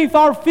underneath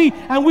our feet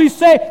and we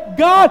say,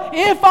 God,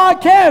 if I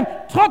can,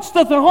 touch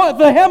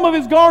the hem of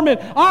His garment,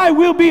 I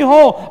will be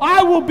whole.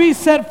 I will be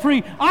set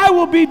free. I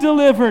will be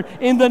delivered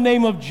in the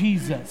name of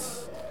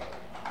Jesus.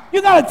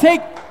 You got to take,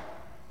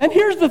 and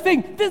here's the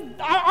thing,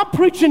 I'm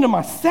preaching to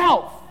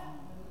myself.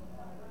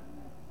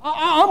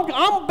 I'm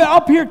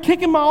up here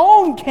kicking my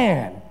own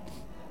can.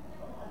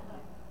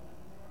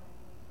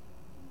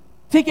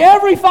 Take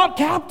every thought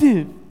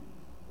captive.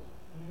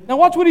 Now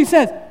watch what He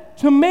says.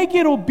 To make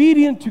it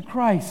obedient to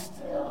Christ.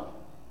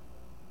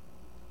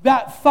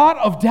 That thought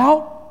of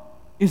doubt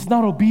is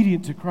not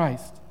obedient to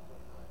Christ.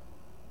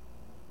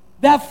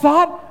 That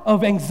thought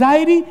of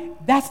anxiety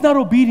that's not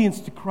obedience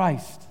to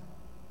Christ.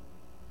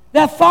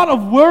 That thought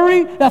of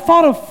worry, that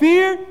thought of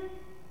fear,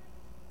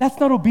 that's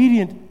not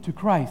obedient to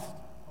Christ.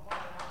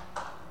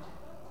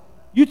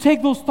 You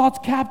take those thoughts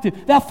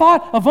captive. That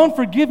thought of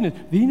unforgiveness.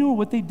 Do you know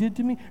what they did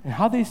to me and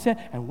how they said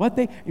and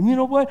you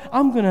know what?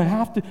 I'm going to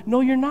have to.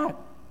 No, you're not.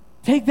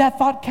 Take that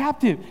thought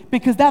captive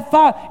because that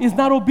thought is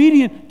not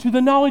obedient to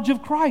the knowledge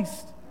of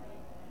Christ.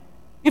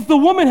 If the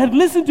woman had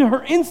listened to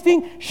her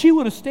instinct, she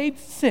would have stayed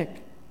sick.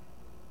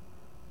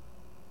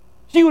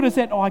 She would have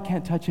said, I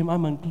can't touch him.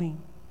 I'm unclean.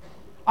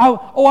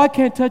 I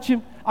can't touch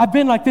him. I've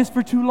been like this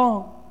for too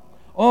long.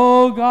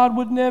 Oh, God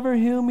would never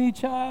heal me,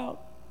 child.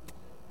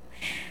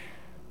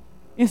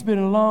 It's been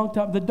a long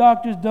time. The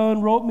doctor's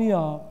done wrote me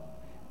off.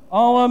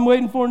 All I'm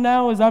waiting for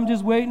now is I'm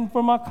just waiting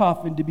for my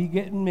coffin to be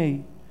getting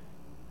made.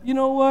 You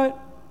know what?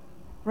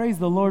 Praise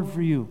the Lord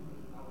for you.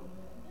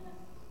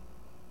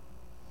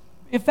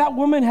 If that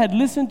woman had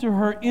listened to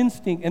her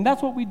instinct, and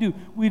that's what we do,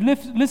 we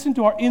listen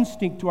to our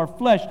instinct, to our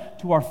flesh,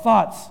 to our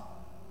thoughts.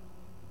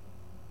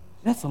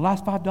 That's the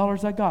last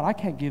 $5 I got. I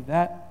can't give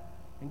that.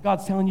 And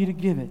God's telling you to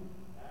give it.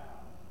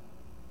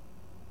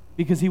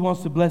 Because He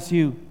wants to bless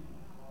you.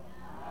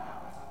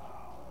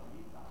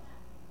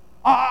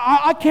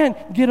 I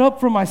can't get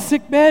up from my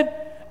sick bed.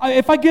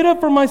 If I get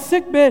up from my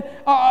sick bed,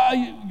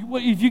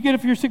 if you get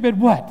up from your sick bed,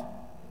 what?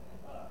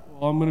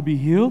 Well, I'm going to be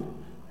healed?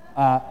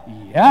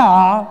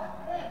 Yeah,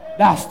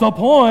 that's the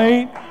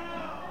point.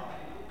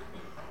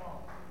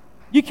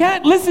 You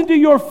can't listen to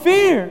your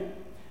fear.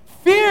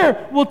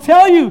 Fear will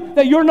tell you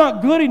that you're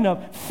not good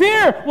enough.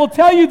 Fear will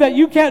tell you that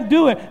you can't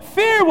do it.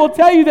 Fear will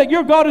tell you that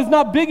your God is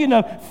not big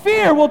enough.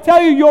 Fear will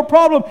tell you your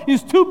problem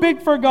is too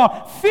big for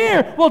God.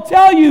 Fear will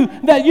tell you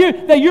that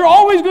you're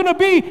always going to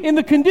be in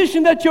the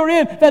condition that you're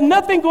in, that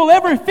nothing will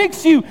ever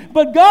fix you.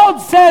 But God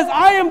says,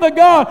 I am the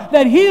God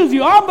that heals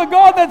you. I'm the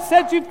God that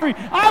sets you free.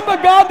 I'm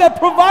the God that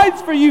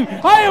provides for you.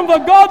 I am the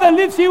God that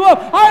lifts you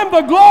up. I am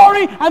the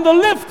glory and the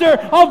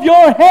lifter of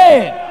your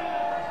head.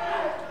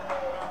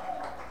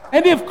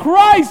 And if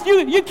Christ,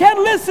 you can't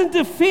listen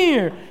to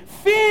fear.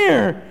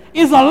 Fear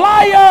is a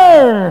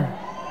liar.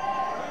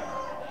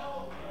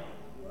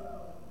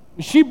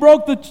 She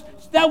broke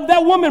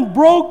that woman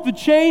broke the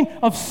chain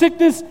of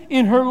sickness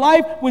in her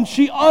life when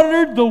she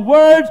uttered the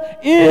words,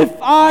 if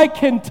I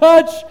can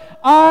touch,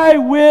 I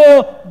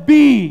will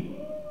be.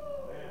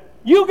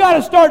 You got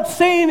to start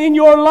saying in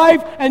your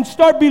life and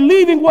start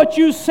believing what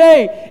you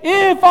say.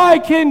 If I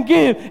can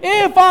give,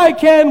 if I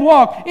can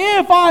walk,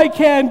 if I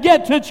can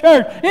get to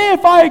church,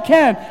 if I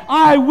can,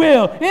 I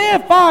will.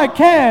 If I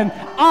can,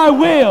 I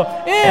will.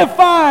 If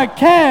I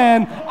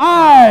can,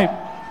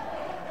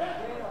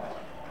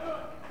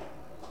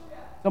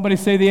 Somebody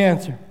say the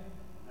answer.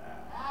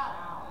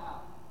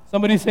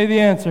 Somebody say the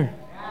answer.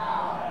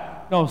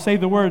 No, say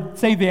the word,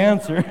 say the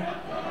answer.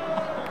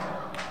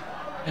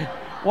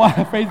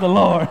 Why? Praise the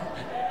Lord.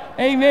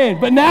 Amen.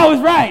 But now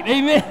is right.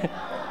 Amen.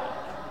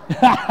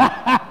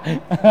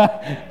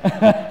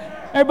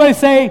 Everybody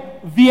say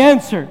the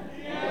answer.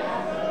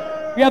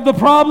 We have the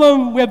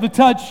problem, we have the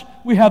touch,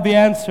 we have the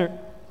answer.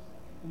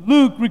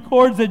 Luke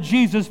records that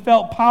Jesus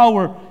felt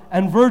power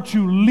and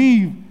virtue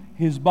leave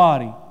his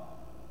body.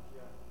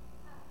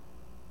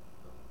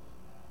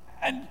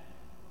 And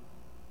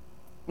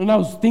when I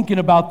was thinking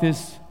about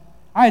this,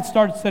 I had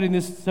started studying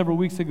this several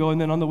weeks ago,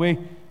 and then on the way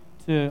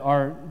to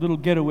our little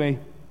getaway,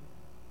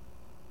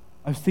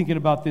 I was thinking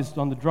about this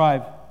on the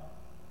drive.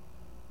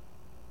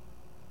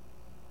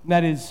 And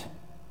that is,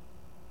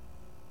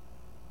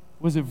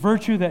 was it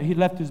virtue that he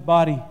left his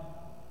body?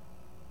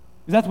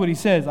 Because that's what he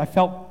says. I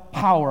felt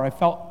power. I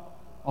felt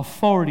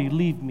authority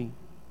leave me.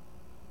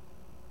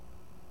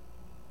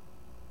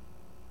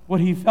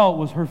 What he felt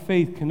was her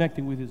faith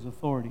connecting with his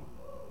authority.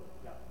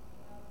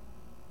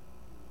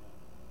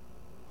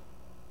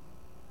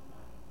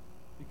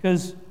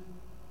 Because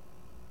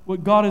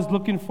what God is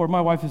looking for,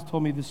 my wife has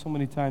told me this so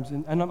many times,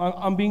 and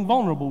I'm being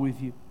vulnerable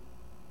with you.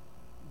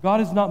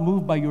 God is not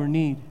moved by your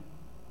need.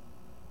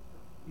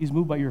 He's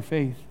moved by your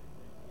faith.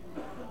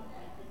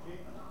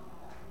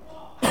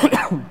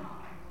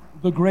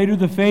 The greater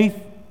the faith,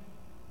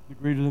 the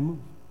greater the move.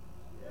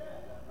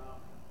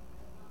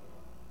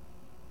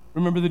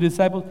 Remember the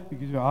disciples?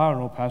 Because, I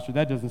don't know, Pastor,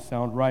 that doesn't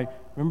sound right.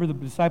 Remember the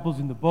disciples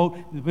in the boat?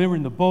 They were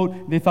in the boat,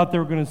 and they thought they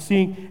were going to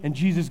sink, and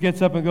Jesus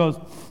gets up and goes,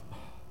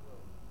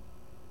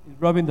 he's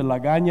rubbing the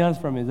lagañas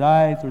from his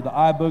eyes, or the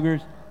eye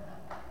boogers,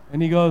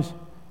 and he goes,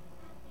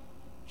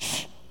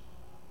 shh.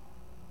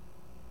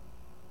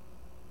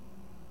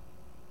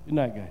 Good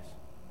night, guys.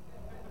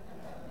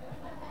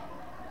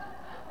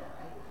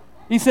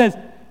 He says,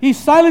 he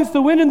silenced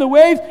the wind and the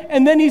waves,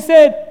 and then he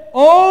said,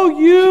 "Oh,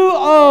 you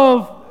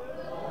of..."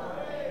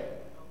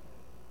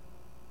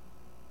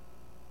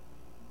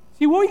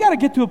 See, we got to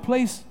get to a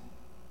place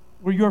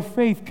where your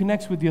faith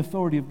connects with the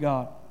authority of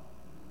God.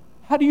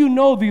 How do you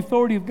know the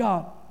authority of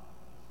God?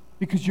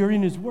 Because you're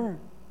in His Word.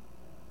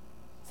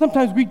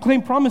 Sometimes we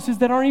claim promises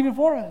that aren't even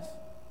for us.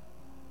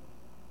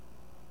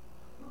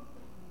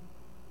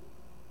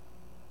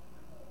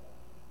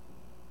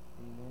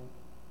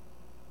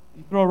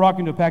 Throw a rock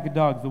into a pack of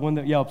dogs. The one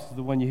that yelps is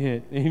the one you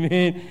hit.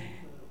 Amen.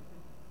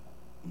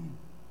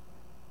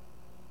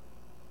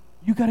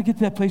 You got to get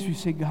to that place where you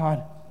say,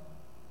 God,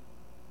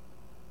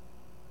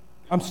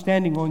 I'm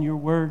standing on your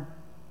word.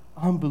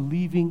 I'm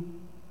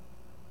believing.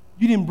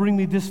 You didn't bring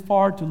me this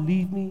far to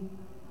leave me.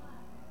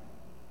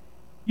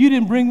 You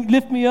didn't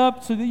lift me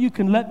up so that you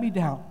can let me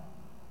down.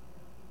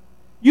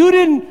 You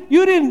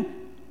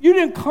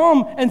didn't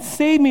come and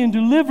save me and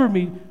deliver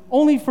me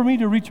only for me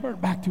to return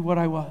back to what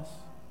I was.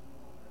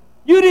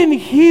 You didn't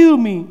heal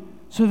me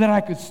so that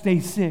I could stay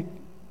sick.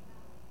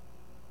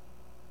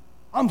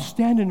 I'm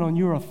standing on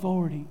your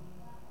authority.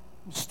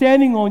 I'm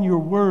standing on your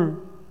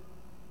word.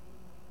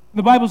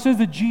 The Bible says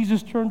that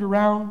Jesus turned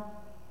around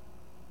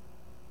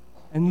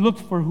and looked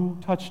for who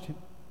touched him.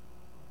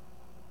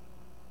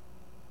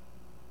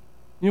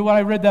 You know what?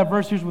 I read that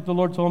verse. Here's what the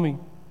Lord told me.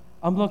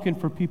 I'm looking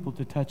for people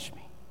to touch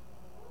me.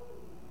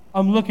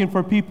 I'm looking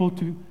for people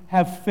to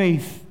have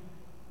faith.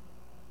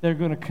 They're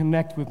going to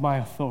connect with my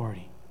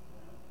authority.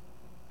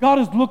 God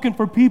is looking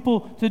for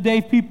people today.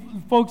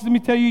 Folks, let me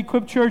tell you,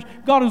 Equip Church,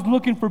 God is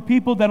looking for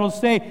people that will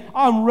say,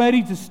 I'm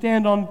ready to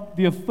stand on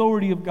the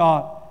authority of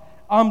God.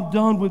 I'm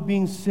done with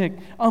being sick.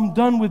 I'm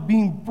done with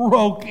being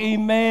broke.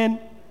 Amen.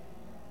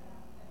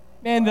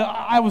 Man,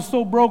 I was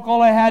so broke,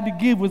 all I had to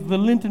give was the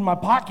lint in my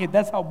pocket.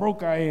 That's how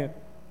broke I am.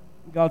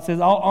 God says,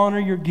 I'll honor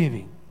your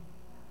giving.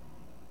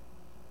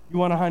 You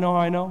want to know how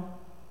I know?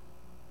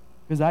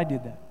 Because I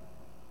did that.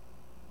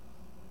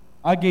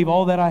 I gave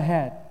all that I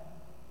had.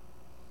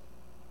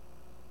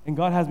 And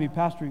God has me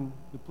pastoring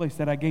the place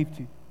that I gave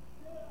to.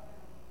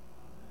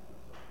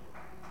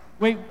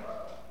 Wait.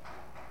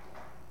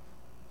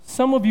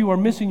 Some of you are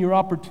missing your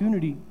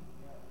opportunity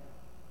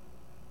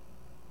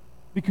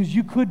because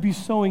you could be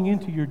sowing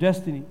into your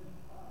destiny.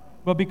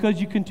 But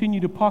because you continue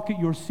to pocket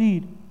your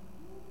seed,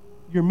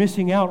 you're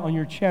missing out on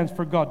your chance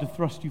for God to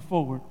thrust you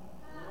forward.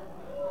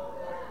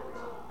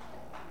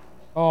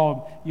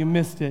 Oh, you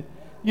missed it.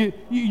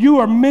 You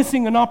are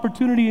missing an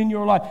opportunity in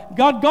your life.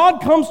 God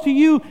comes to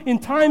you in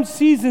time,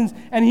 seasons,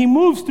 and He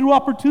moves through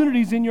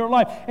opportunities in your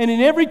life. And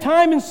in every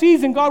time and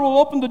season, God will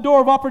open the door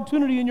of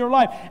opportunity in your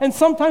life. And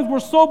sometimes we're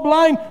so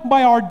blind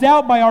by our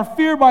doubt, by our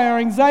fear, by our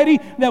anxiety,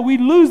 that we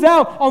lose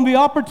out on the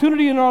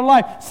opportunity in our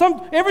life.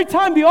 Every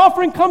time the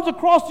offering comes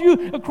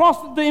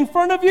in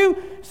front of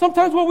you,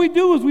 sometimes what we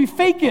do is we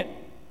fake it.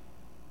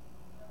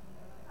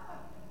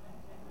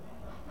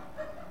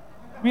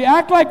 We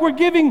act like we're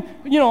giving,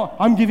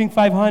 I'm giving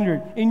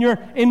 500.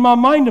 In my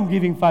mind, I'm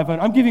giving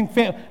 500.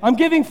 I'm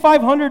giving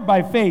 500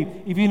 by faith,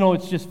 if you know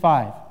it's just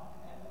 5.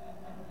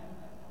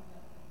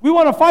 We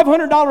want a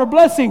 $500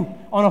 blessing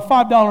on a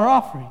 $5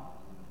 offering.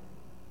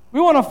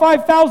 We want a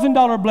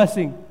 $5,000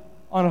 blessing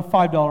on a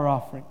 $5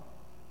 offering.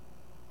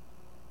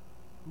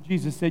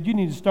 Jesus said, you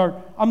need to start,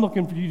 I'm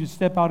looking for you to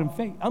step out in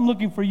faith. I'm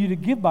looking for you to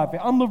give by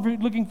faith. I'm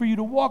looking for you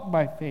to walk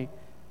by faith.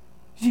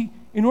 See,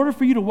 in order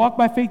for you to walk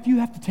by faith, you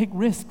have to take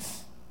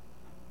risks.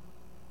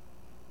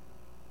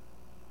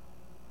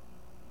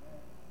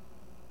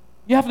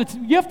 You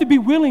have to be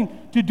willing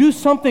to do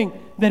something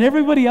that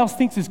everybody else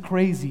thinks is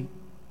crazy.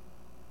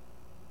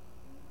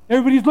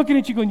 Everybody's looking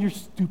at you going, you're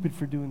stupid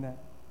for doing that.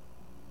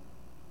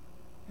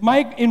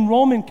 My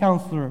enrollment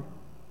counselor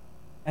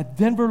at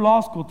Denver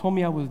Law School told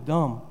me I was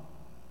dumb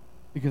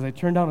because I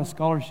turned down a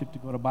scholarship to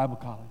go to Bible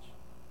college.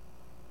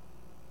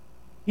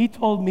 He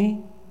told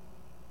me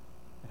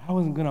that I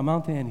wasn't going to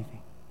amount to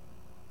anything.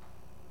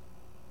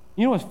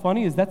 You know what's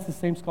funny is that's the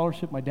same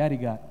scholarship my daddy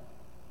got.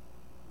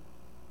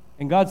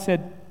 And God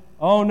said,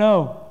 oh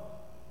no,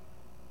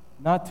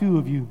 not two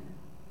of you.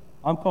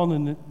 I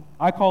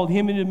called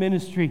him into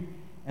ministry,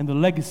 and the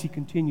legacy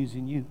continues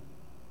in you.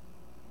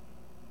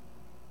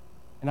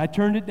 And I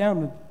turned it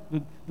down.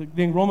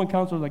 The enrollment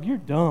counselor was like, you're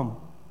dumb.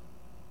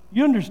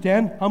 You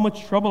understand how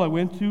much trouble I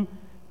went to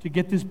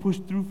get this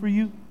pushed through for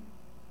you?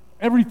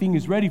 Everything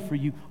is ready for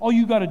you. All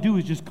you got to do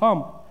is just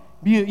come.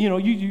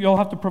 You'll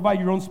have to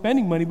provide your own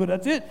spending money, but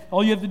that's it.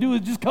 All you have to do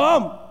is just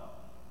come.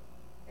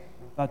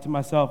 I thought to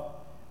myself,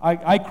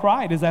 I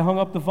cried as I hung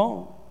up the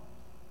phone.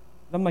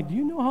 I'm like, do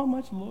you know how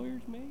much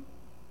lawyers make?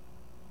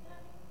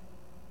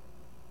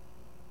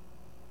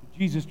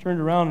 Jesus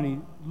turned around and he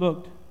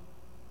looked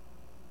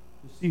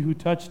to see who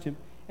touched him.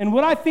 And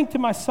what I think to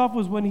myself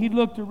was when he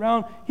looked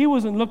around, he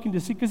wasn't looking to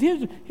see, because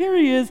here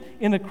he is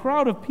in a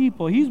crowd of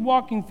people. He's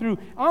walking through.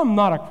 I'm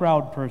not a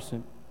crowd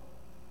person.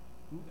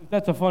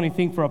 That's a funny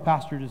thing for a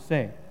pastor to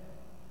say.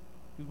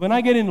 When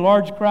I get in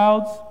large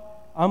crowds,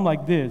 I'm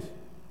like this.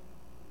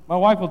 My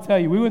wife will tell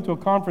you, we went to a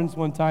conference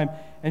one time,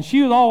 and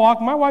she was all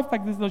walking. My wife's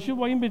like this, though. She'll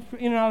walk in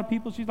and out of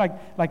people. She's like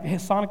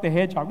Sonic the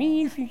Hedgehog.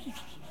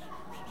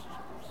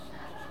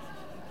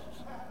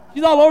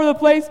 She's all over the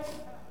place.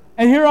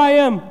 And here I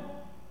am.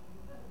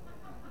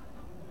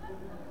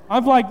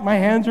 I'm like, my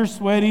hands are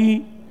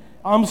sweaty.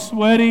 I'm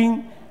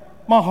sweating.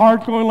 My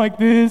heart's going like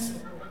this.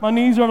 My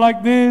knees are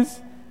like this.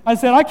 I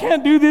said, I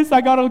can't do this.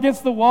 I got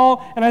against the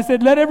wall. And I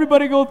said, let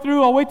everybody go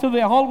through. I'll wait till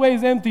the hallway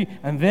is empty,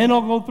 and then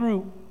I'll go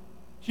through.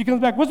 She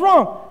comes back, what's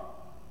wrong?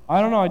 I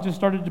don't know, I just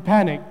started to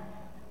panic.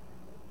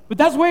 But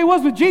that's the way it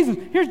was with Jesus.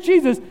 Here's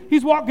Jesus.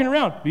 He's walking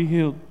around. Be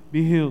healed,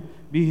 be healed,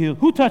 be healed.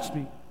 Who touched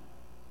me?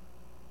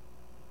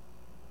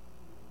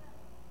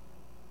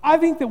 I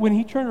think that when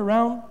he turned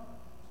around,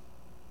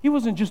 he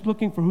wasn't just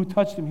looking for who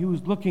touched him. He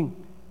was looking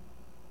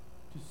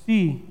to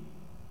see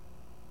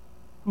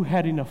who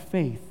had enough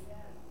faith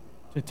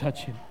to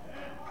touch him.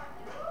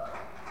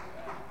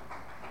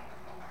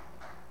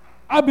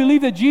 I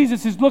believe that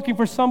Jesus is looking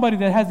for somebody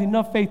that has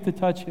enough faith to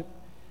touch him.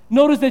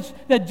 Notice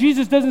that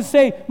Jesus doesn't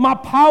say, my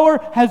power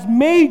has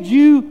made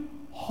you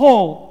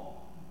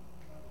whole.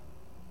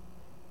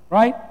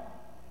 Right?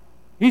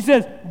 He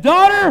says,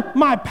 daughter,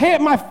 my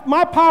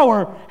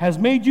power has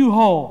made you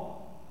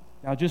whole.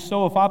 Now just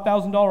sow a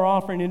 $5,000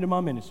 offering into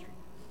my ministry.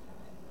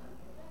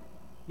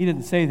 He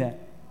didn't say that.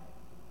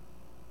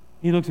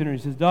 He looks at her and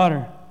he says,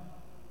 daughter,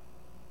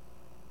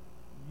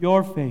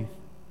 your faith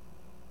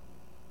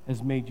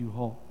has made you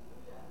whole.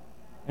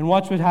 And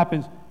watch what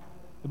happens.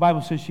 The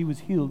Bible says she was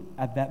healed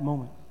at that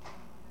moment.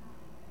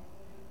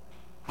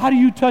 How do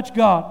you touch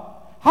God?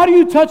 How do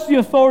you touch the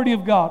authority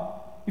of God?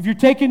 If you're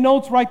taking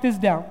notes, write this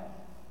down.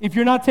 If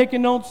you're not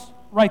taking notes,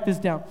 write this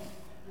down.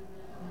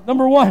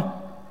 Number one,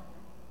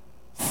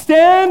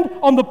 stand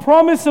on the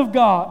promises of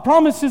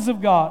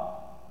God.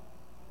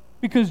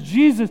 Because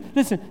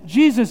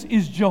Jesus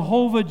is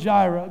Jehovah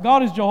Jireh.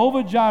 God is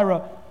Jehovah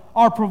Jireh,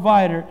 our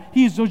provider.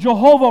 He's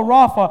Jehovah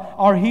Rapha,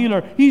 our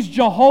healer. He's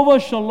Jehovah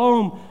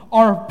Shalom,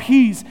 our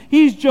peace.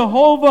 He's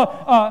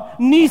Jehovah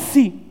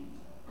Nisi,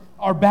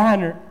 our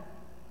banner.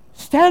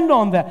 Stand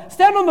on that.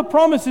 Stand on the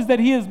promises that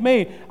He has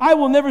made. I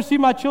will never see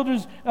my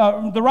children's,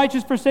 the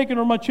righteous forsaken,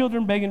 or my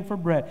children begging for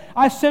bread.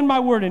 I send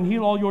my word and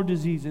heal all your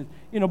diseases.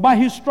 By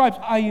His stripes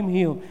I am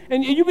healed.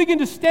 And you begin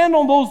to stand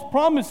on those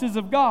promises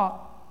of God.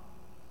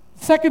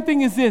 Second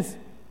thing is this.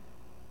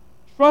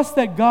 Trust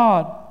that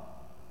God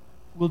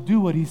will do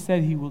what He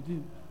said He will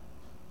do.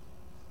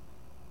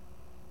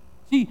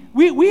 See,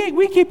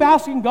 we keep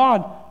asking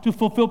God to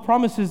fulfill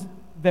promises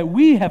that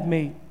we have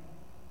made,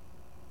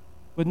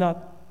 but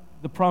not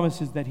the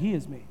promises that He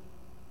has made.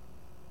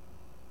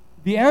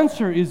 The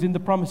answer is in the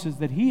promises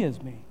that He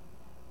has made.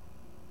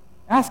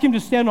 Ask Him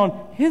to stand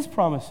on His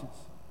promises.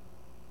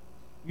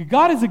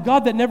 God is a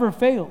God that never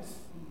fails.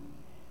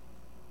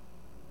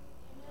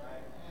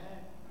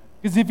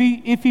 Because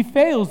if he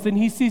fails, then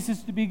He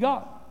ceases to be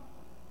God.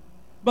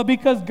 But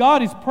because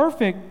God is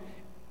perfect,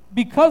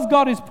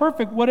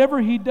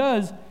 whatever He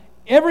does,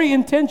 every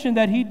intention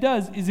that He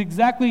does is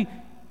exactly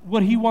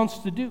what He wants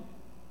to do.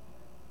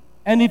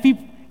 And if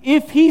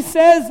He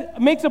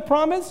makes a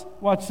promise,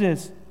 watch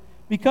this.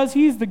 Because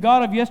He's the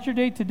God of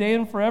yesterday, today,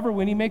 and forever,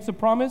 when He makes a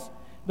promise,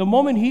 the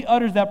moment He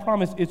utters that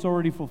promise, it's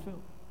already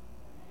fulfilled.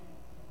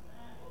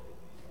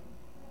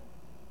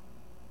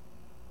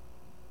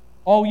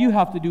 All you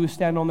have to do is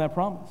stand on that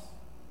promise.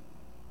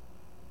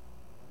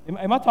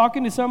 Am I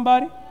talking to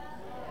somebody?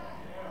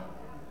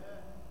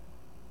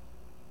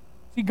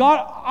 See,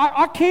 God,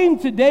 I came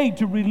today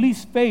to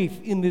release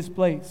faith in this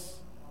place.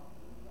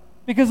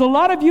 Because a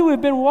lot of you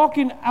have been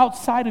walking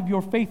outside of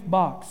your faith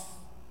box.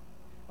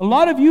 A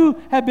lot of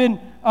you have been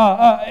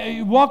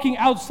walking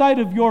outside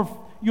of your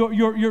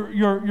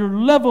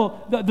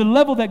level, the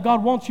level that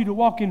God wants you to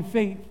walk in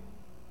faith.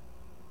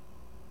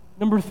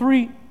 Number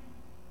 3,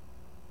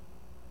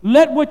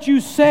 let what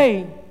you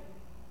say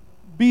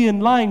be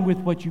in line with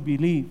what you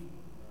believe.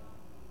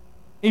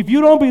 If you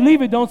don't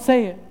believe it, don't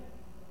say it.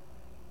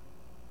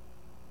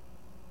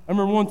 I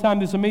remember one time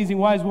this amazing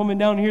wise woman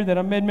down here that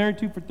I've been married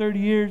to for 30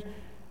 years.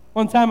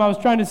 One time I was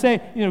trying to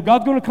say,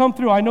 God's going to come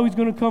through. I know He's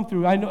going to come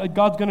through. I know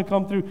God's going to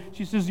come through.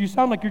 She says, you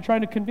sound like you're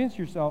trying to convince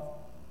yourself.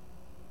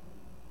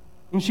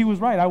 And she was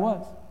right, I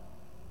was.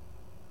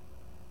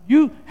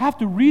 You have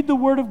to read the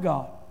Word of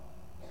God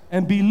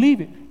and believe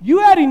it. You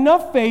had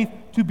enough faith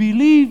to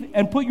believe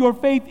and put your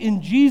faith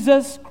in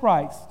Jesus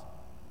Christ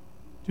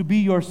to be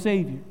your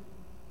Savior.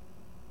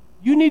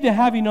 You need to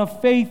have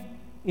enough faith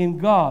in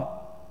God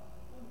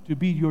to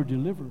be your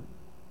deliverer,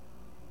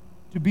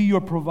 to be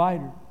your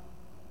provider,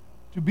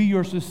 to be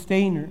your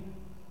sustainer.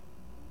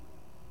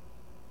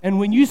 And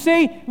when you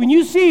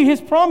see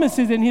His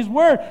promises and His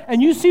word,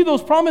 and you see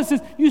those promises,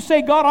 you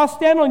say, God, I'll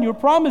stand on your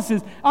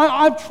promises.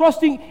 I'm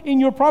trusting in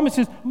your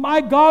promises. My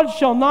God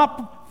shall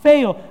not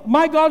fail.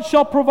 My God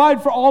shall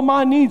provide for all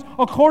my needs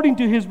according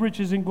to His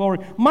riches and glory.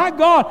 My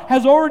God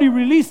has already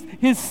released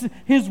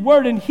His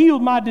word and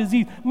healed my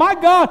disease. My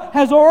God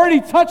has already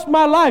touched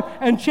my life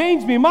and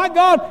changed me. My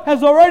God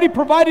has already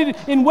provided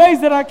in ways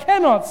that I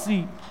cannot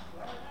see.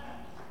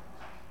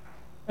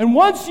 And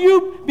once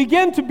you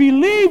begin to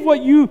believe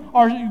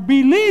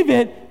believe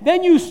it,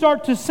 then you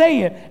start to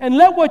say it. And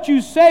let what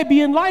you say be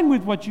in line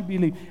with what you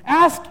believe.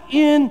 Ask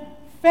in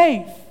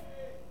faith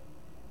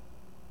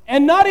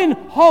and not in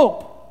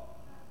hope.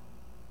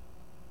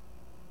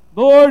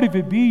 Lord, if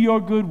it be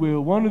your good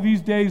will, one of these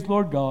days,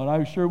 Lord God,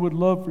 I sure would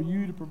love for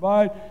you to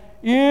provide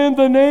in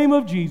the name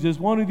of Jesus,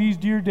 one of these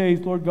dear days,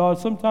 Lord God,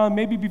 sometime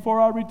maybe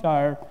before I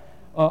retire,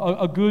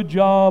 a good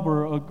job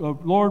or a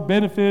Lord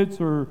benefits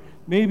or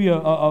maybe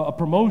a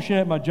promotion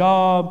at my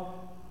job.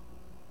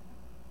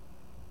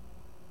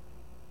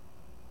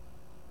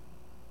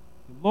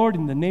 Lord,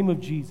 in the name of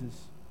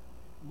Jesus,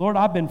 Lord,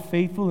 I've been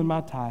faithful in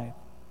my tithe.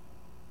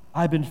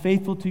 I've been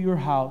faithful to your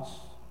house.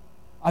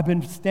 I've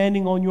been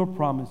standing on your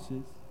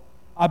promises.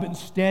 I've been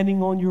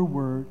standing on your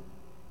word.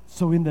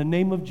 So in the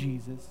name of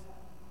Jesus,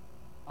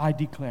 I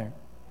declare,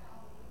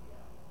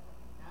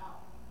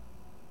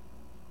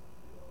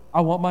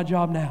 I want my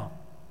job now.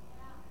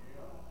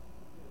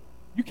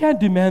 You can't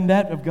demand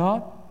that of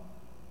God.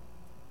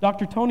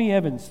 Dr. Tony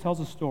Evans tells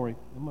a story.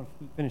 I'm going to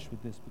finish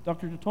with this. But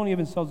Dr. Tony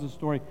Evans tells a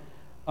story.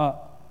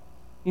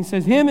 He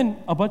says him and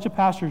a bunch of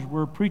pastors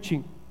were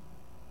preaching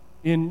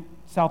in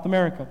South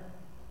America.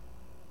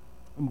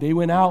 And they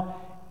went out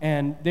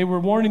and they were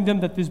warning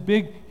them that this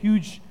big,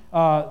 huge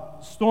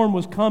storm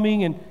was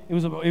coming, and it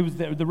was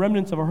the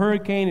remnants of a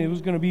hurricane, and it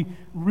was going to be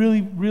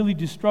really, really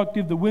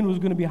destructive. The wind was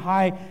going to be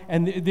high,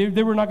 and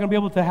they were not going to be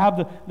able to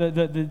have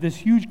this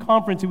huge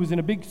conference. It was in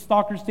a big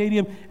soccer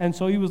stadium, and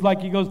so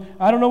he goes,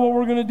 I don't know what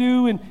we're going to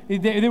do, and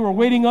they were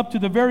waiting up to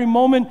the very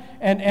moment,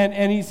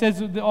 and he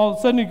says, all of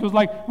a sudden, he goes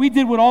like, we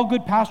did what all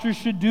good pastors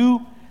should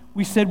do.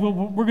 We said, well,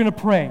 we're going to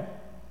pray.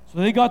 So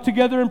they got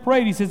together and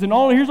prayed. He says, and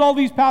here's all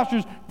these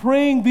pastors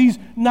praying these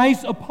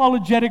nice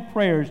apologetic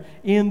prayers.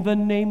 In the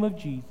name of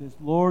Jesus,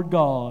 Lord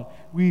God,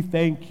 we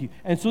thank you.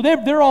 And so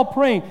they're all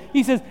praying.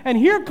 He says, and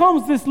here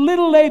comes this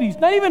little lady. She's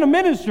not even a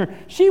minister.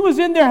 She was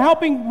in there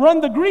helping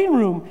run the green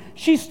room.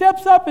 She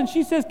steps up and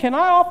she says, can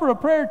I offer a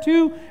prayer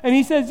too? And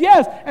he says,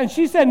 yes. And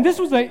she said, and this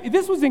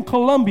was in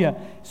Colombia.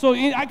 So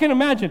I can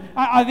imagine.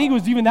 I think it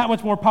was even that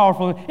much more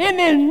powerful. En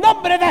el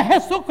nombre de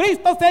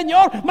Jesucristo,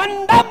 Señor,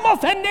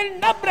 mandamos en el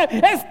nombre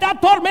esta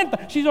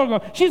tormenta.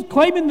 She's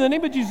claiming the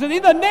name of Jesus.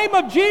 In the name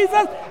of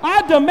Jesus,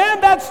 I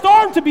demand that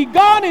storm to be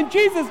gone in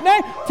Jesus'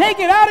 name. Take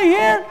it out of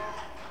here.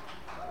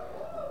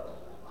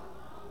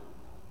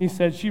 He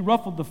said she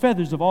ruffled the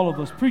feathers of all of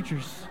those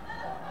preachers.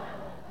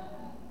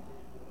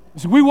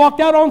 So we walked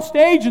out on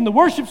stage and the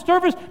worship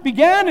service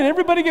began and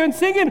everybody began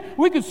singing.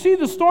 We could see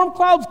the storm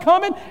clouds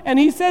coming, and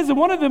he says that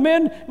one of the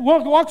men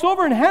walks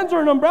over and hands her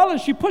an umbrella.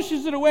 She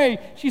pushes it away.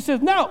 She says,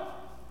 no.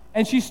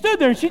 And she stood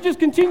there and she just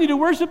continued to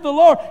worship the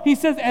Lord. He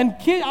says, and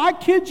I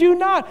kid you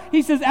not.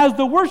 He says, as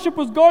the worship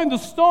was going, the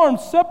storm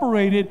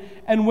separated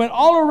and went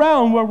all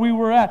around where we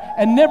were at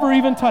and never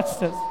even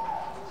touched us.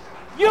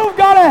 You've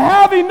got to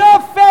have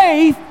enough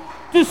faith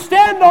to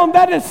stand on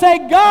that and say,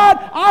 God,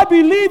 I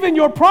believe in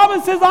your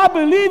promises. I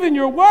believe in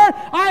your word.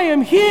 I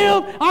am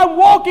healed. I'm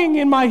walking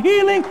in my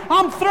healing.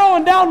 I'm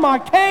throwing down my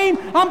cane.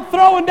 I'm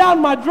throwing down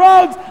my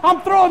drugs.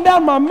 I'm throwing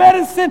down my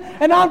medicine.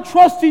 And I'm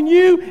trusting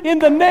you in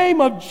the name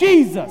of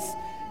Jesus.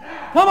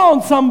 Come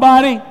on,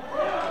 somebody.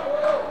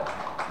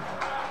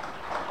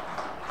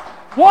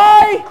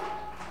 Why?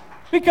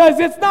 Because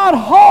it's not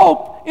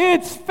hope,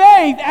 it's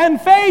faith. And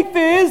faith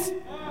is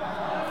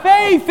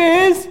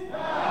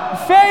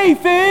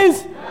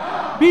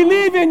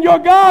believe in your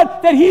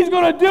God that He's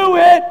going to do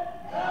it.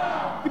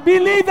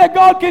 Believe that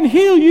God can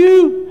heal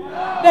you,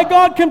 that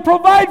God can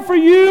provide for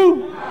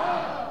you.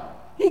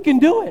 He can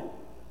do it.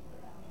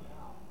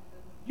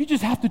 You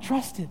just have to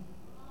trust Him.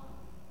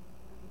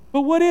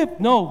 But what if?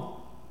 No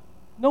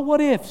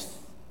what ifs.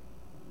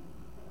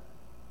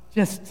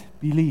 Just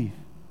believe.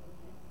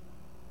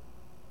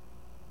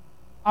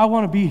 I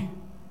want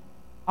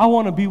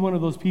to be one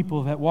of those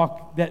people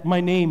that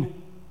my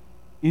name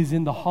is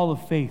in the hall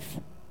of faith.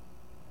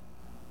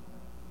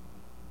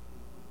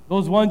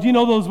 Those ones,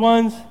 those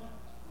ones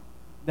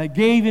that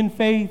gave in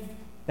faith,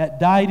 that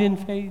died in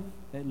faith,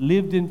 that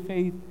lived in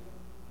faith.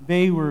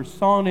 They were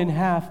sawn in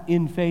half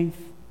in faith.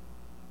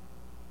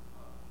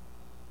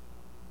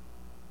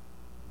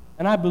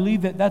 And I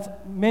believe that that's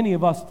many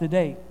of us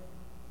today.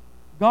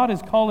 God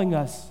is calling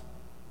us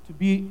to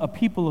be a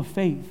people of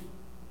faith,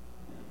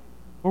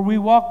 where we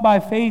walk by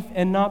faith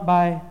and not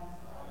by.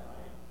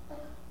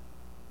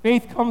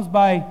 Faith comes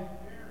by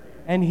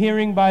and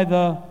hearing by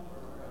the.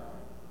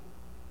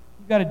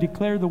 You've got to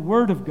declare the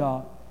word of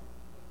God.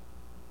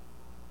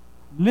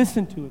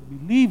 Listen to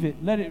it, believe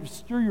it, let it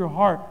stir your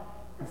heart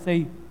and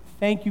say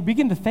thank you.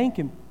 Begin to thank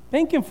Him.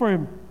 Thank Him for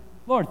Him.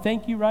 Lord,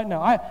 thank you right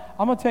now.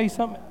 I'm going to tell you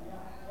something.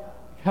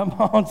 Come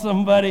on,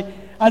 somebody.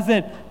 I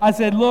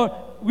said, Lord,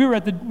 we were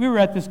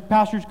at this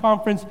pastor's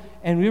conference,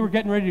 and we were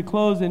getting ready to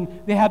close, and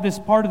they have this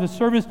part of the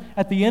service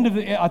at the end of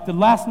at the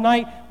last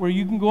night where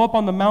you can go up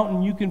on the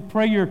mountain, you can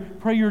pray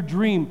your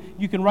dream.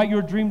 You can write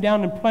your dream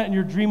down and plant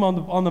your dream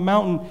on the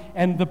mountain,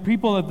 and the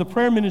people of the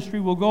prayer ministry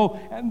will go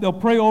and they'll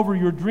pray over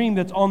your dream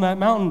that's on that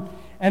mountain.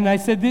 And I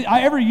said,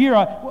 every year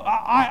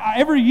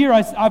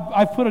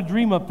I put a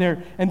dream up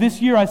there, and this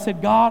year I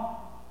said, God,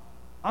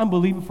 I'm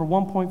believing for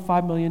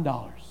 $1.5 million.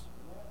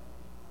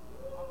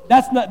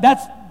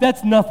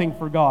 That's nothing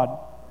for God.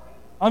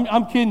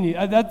 I'm kidding you.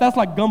 That's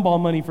like gumball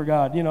money for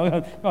God. Oh,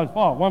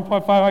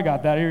 1.5, I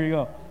got that. Here you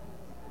go.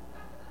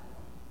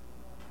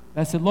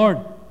 I said, Lord,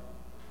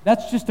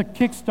 that's just a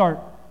kickstart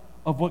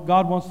of what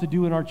God wants to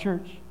do in our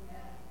church.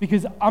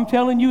 Because I'm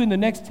telling you, in the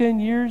next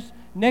 10 years,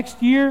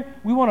 next year,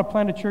 we want to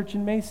plant a church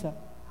in Mesa.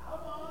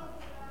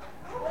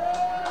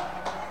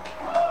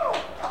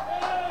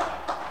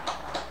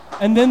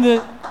 And then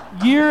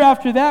Year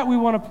after that, we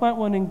want to plant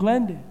one in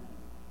Glendale.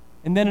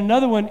 And then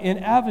another one in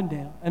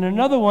Avondale. And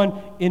another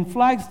one in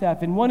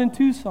Flagstaff. And one in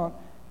Tucson.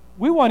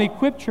 We want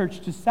Equip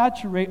Church to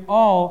saturate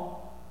all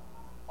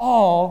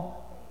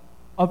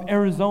of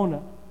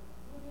Arizona.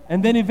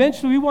 And then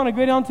eventually we want to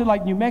go down to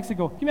like New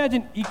Mexico. Can you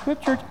imagine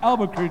Equip Church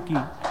Albuquerque?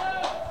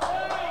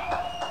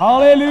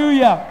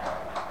 Hallelujah.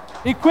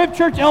 Equip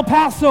Church El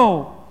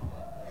Paso.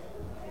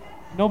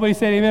 Nobody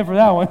said amen for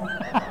that one.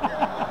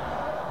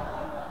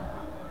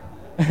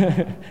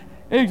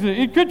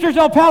 Equip Church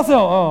El Paso.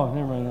 Oh,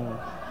 never mind that.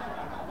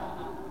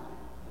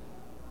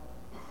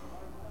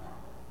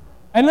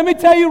 And let me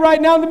tell you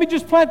right now, let me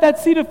just plant that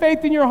seed of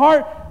faith in your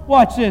heart.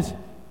 Watch this.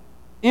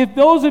 If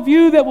those of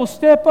you that will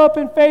step up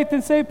in faith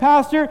and say,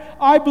 Pastor,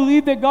 I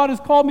believe that God has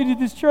called me to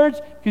this church,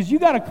 because you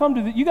got to come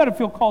to you got to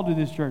feel called to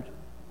this church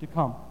to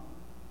come.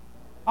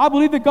 I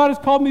believe that God has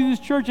called me to this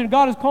church and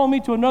God has called me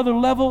to another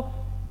level.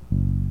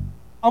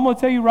 I'm going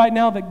to tell you right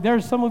now that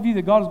there's some of you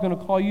that God is going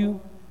to call you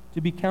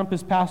to be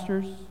campus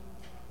pastors.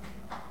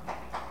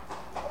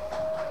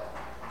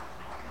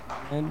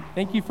 And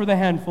thank you for the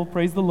handful.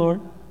 Praise the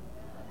Lord.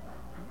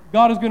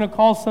 God is going to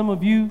call some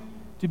of you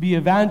to be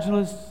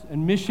evangelists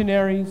and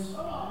missionaries.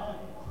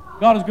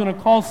 God is going to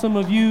call some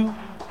of you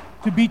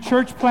to be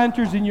church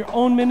planters in your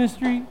own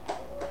ministry.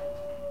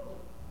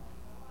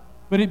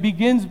 But it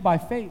begins by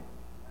faith.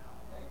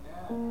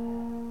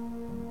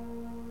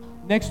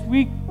 Next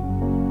week,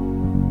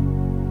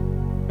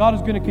 God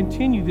is going to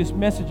continue this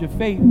message of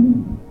faith.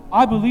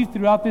 I believe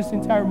throughout this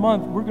entire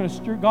month,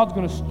 God's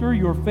going to stir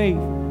your faith.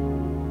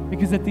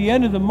 Because at the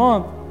end of the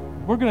month,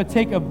 we're going to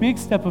take a big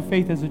step of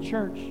faith as a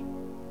church.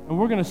 And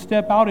we're going to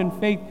step out in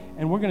faith,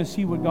 and we're going to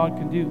see what God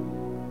can do.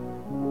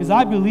 Because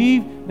I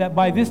believe that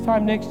by this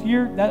time next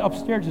year, that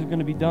upstairs is going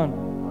to be done.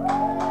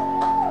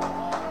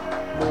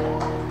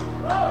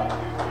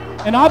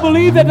 And I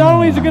believe that not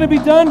only is it going to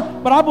be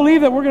done, but I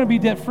believe that we're going to be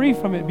debt-free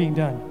from it being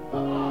done.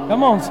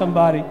 Come on,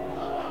 somebody.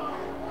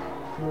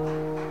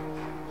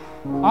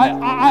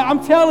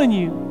 I'm telling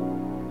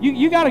you,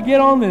 you got to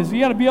get on this. You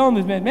got to be on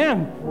this, man.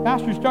 Man,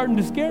 Pastor's starting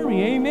to scare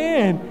me.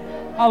 Amen.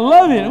 I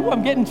love it. Ooh,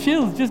 I'm getting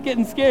chills, just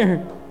getting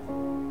scared.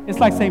 It's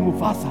like saying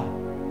Mufasa.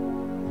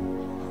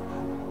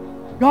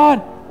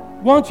 God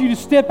wants you to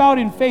step out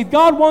in faith.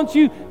 God wants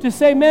you to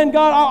say, man,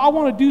 God, I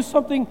want to do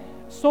something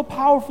so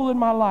powerful in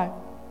my life.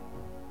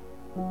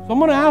 So I'm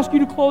going to ask you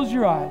to close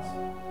your eyes.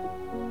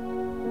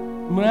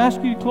 I'm going to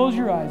ask you to close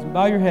your eyes and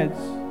bow your heads.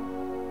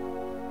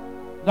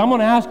 I'm going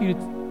to ask you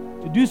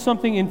to do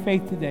something in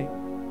faith today.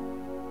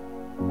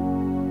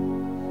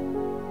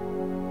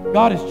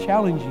 God is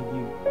challenging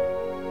you.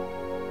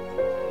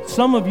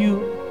 Some of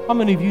you, how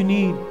many of you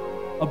need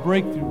a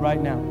breakthrough right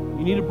now?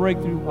 You need a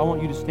breakthrough. I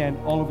want you to stand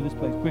all over this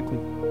place quickly.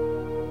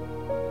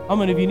 How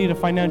many of you need a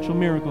financial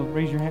miracle?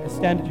 Raise your hand.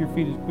 Stand at your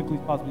feet as quickly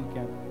as possibly you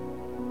can.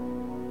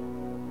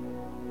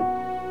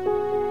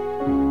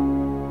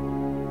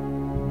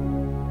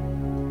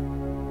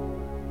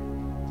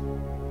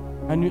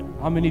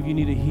 How many of you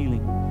need a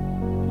healing?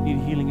 You need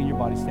a healing in your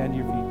body. Stand to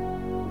your feet.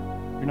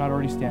 You're not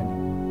already standing.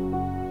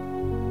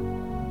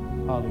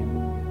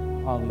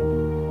 Hallelujah.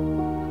 Hallelujah.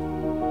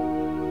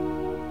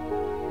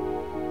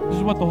 This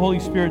is what the Holy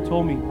Spirit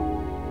told me. He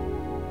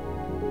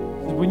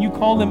says, when you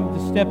call them to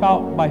step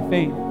out by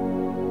faith,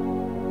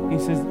 He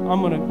says,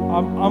 I'm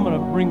gonna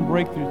bring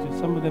breakthrough to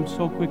some of them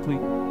so quickly.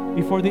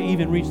 Before they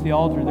even reach the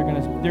altar,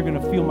 they're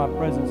gonna feel my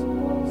presence,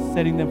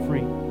 setting them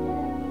free.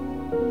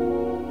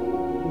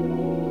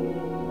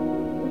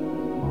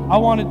 I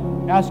want to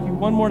ask you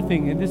one more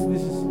thing, and this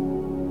is.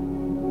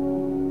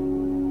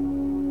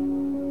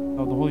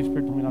 Oh, the Holy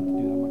Spirit told me not to do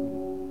that. I'm not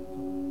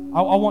going to.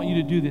 I want you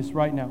to do this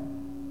right now.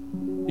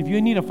 If you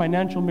need a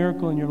financial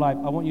miracle in your life,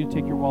 I want you to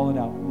take your wallet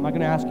out. I'm not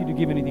going to ask you to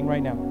give anything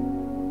right now,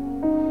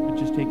 but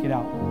just take it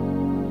out.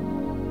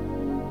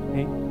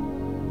 Okay?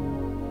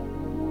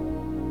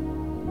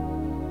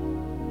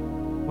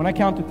 When I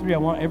count to 3, I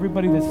want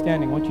everybody that's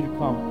standing, I want you to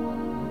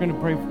come. We're going to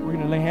pray. We're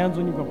going to lay hands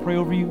on you. We're going to pray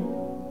over you.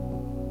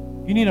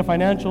 If you need a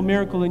financial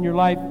miracle in your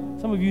life,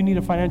 some of you need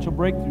a financial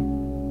breakthrough.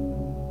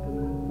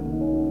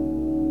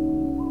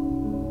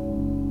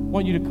 I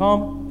want you to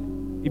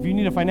come. If you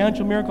need a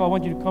financial miracle, I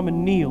want you to come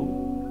and kneel.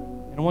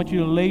 And I want you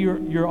to lay your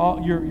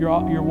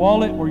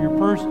wallet or your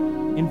purse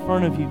in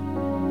front of you.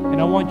 And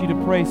I want you to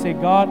pray, say,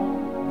 God,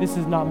 this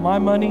is not my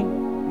money,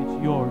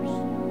 it's yours.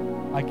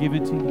 I give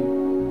it to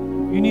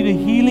you. If you need a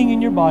healing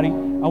in your body,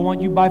 I want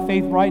you by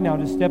faith right now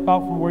to step out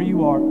from where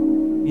you are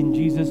in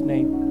Jesus'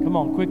 name. Come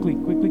on, quickly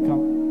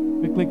come.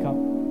 Quickly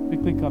come.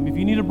 Quickly come. If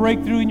you need a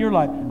breakthrough in your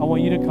life, I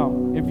want you to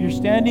come. If you're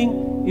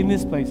standing in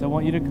this place, I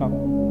want you to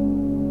come.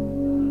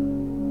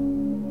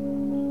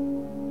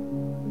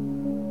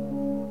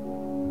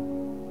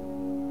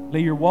 Lay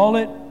your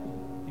wallet.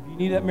 If you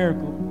need that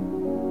miracle,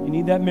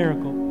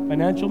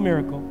 financial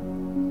miracle.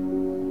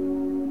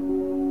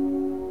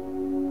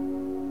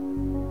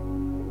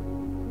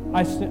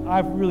 I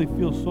really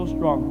feel so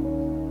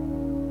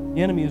strong.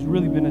 The enemy has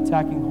really been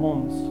attacking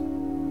homes.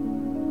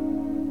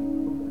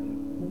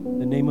 In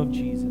the name of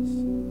Jesus.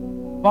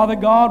 Father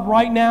God,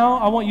 right now,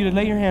 I want you to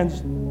lay your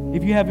hands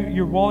If you have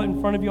your wallet in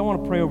front of you, I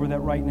want to pray over that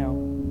right now.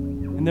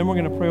 And then we're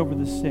going to pray over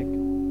the sick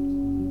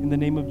in the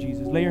name of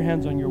Jesus. Lay your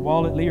hands on your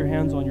wallet. Lay your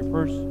hands on your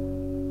purse.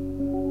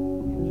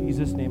 In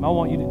Jesus' name. I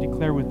want you to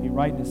declare with me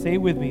right now. Say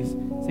it with me.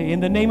 Say, in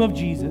the name of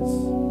Jesus,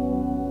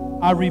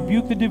 I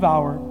rebuke the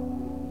devourer.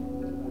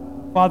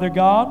 Father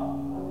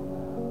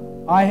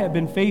God, I have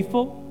been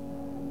faithful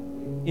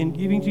in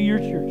giving to your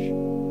church,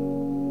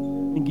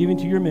 in giving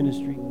to your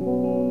ministry.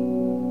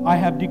 I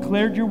have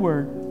declared your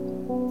word.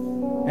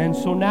 And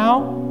so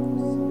now,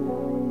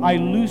 I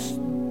loose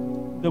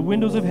the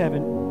windows of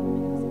heaven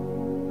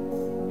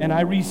and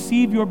I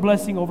receive your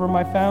blessing over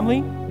my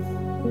family,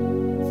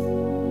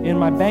 in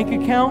my bank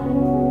account,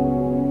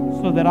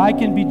 so that I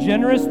can be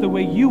generous the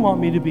way you want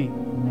me to be.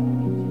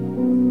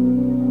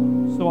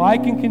 So I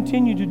can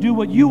continue to do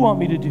what you want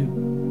me to do.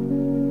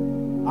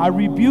 I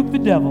rebuke the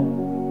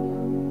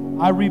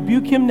devil. I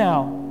rebuke him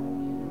now.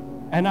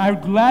 And I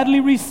gladly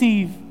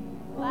receive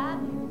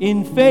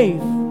in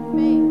faith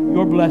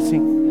your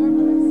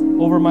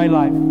blessing over my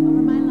life.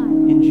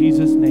 In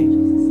Jesus' name.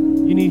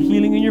 You need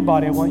healing in your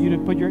body. I want you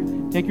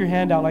to take your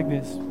hand out like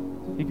this.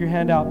 Take your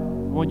hand out. I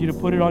want you to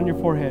put it on your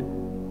forehead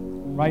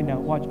right now.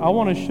 Watch. I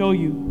want to show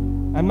you.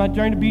 I'm not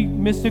trying to be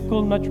mystical.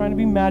 I'm not trying to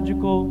be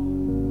magical.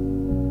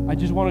 I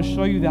just want to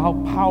show you how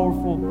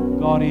powerful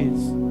God is.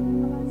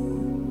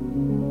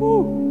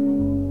 Woo.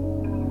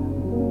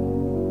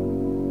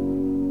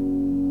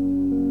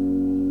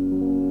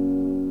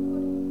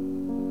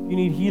 You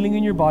need healing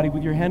in your body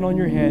with your hand on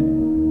your head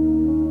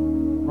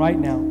right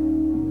now.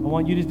 I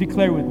want you to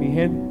declare with me,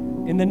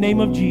 in the name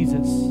of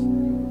Jesus,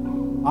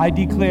 I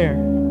declare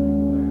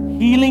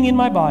healing in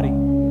my body.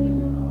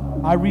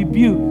 I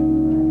rebuke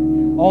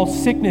all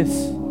sickness,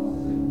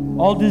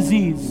 all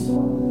disease.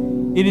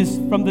 It is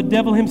from the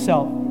devil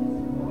himself.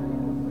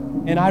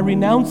 And I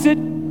renounce it,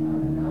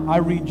 I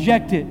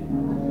reject it,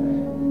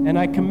 and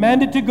I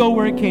command it to go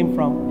where it came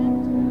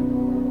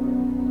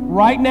from.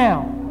 Right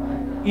now,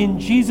 in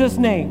Jesus'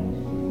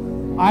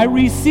 name, I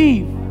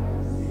receive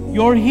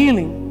your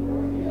healing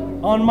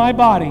on my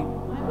body,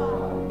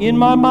 in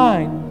my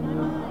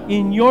mind,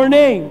 in your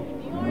name.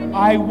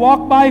 I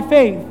walk by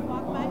faith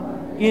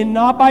and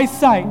not by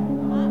sight.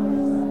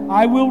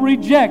 I will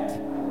reject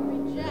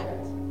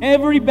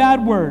every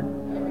bad word,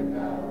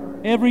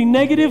 every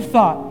negative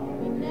thought,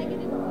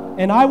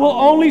 and I will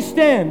only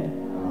stand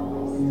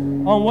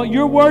on what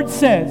your word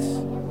says,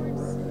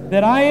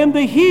 that I am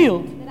the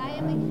healed,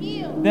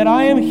 that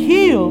I am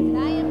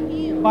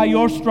healed by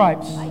your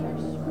stripes.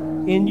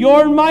 In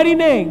your mighty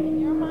name,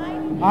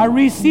 I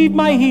receive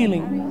my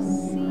healing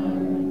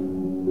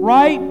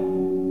right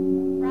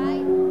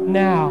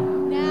now.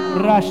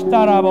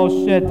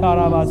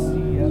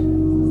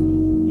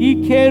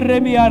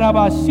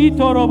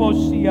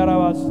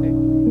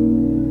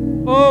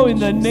 Oh, in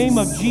the name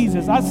of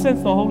Jesus, I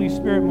sense the Holy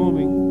Spirit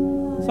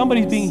moving.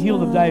 Somebody's being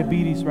healed of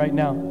diabetes right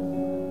now.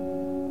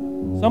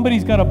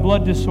 Somebody's got a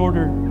blood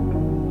disorder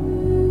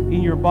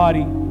in your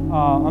body.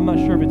 I'm not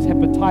sure if it's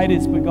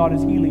hepatitis, but God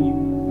is healing you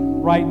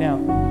right now.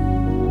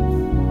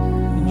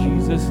 In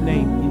Jesus'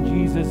 name, in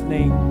Jesus'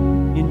 name,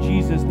 in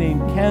Jesus' name.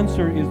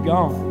 Cancer is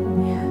gone.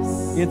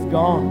 Yes. It's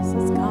gone.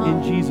 It's gone.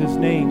 In Jesus'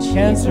 name. Jesus'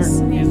 Cancer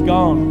name. is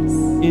gone. Yes.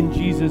 In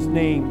Jesus'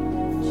 name.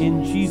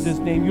 In Jesus'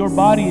 name. Your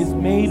body is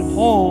made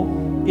whole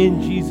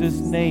in Jesus'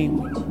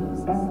 name.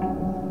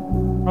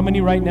 How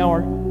many right now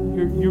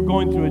you're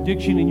going through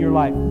addiction in your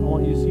life? I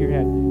want you to see your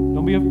head.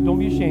 Don't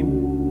be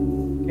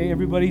ashamed. Okay,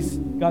 everybody's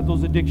got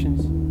those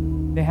addictions.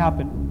 They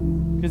happen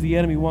because the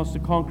enemy wants to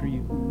conquer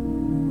you.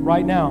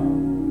 Right now,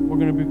 we're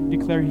going to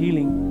declare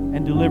healing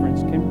and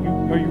deliverance.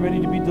 Are you ready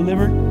to be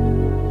delivered?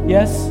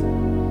 Yes.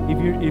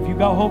 If you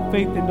got hope,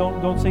 faith, then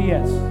don't say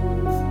yes.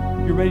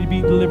 If you're ready to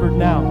be delivered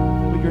now,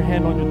 put your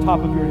hand on the top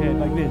of your head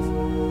like this.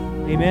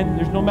 Amen.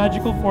 There's no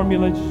magical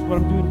formula. It's just what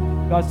I'm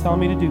doing. God's telling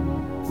me to do.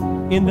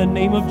 In the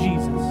name of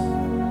Jesus,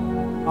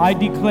 I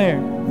declare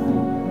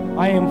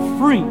I am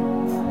free.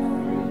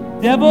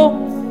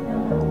 Devil,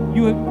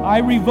 I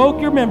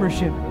revoke your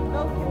membership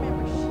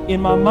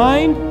in my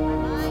mind,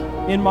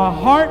 in my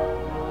heart,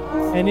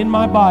 and in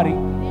my body.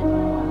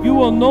 You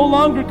will no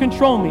longer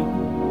control me.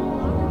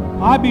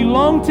 I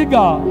belong to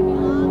God.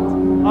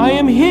 I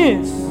am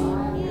His,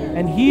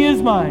 and He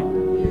is mine.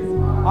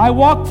 I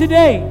walk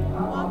today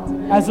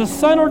as a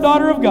son or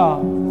daughter of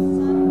God.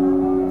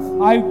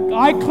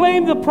 I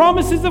claim the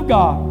promises of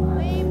God.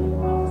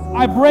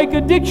 I break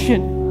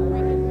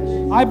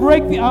addiction. I'm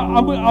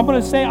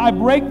going to say I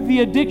break the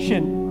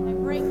addiction.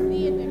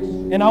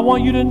 And I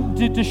want you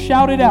to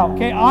shout it out,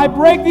 okay? I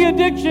break the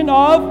addiction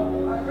of...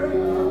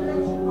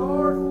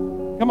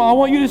 Come on, I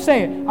want you to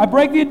say it. I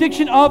break the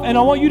addiction of, and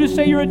I want you to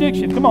say your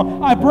addiction. Come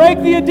on. I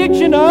break the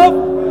addiction of,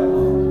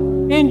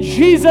 in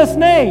Jesus'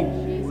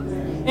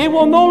 name. It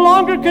will no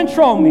longer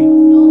control me.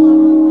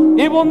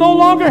 It will no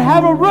longer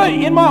have a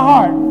root in my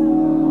heart.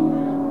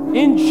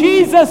 In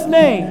Jesus'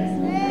 name.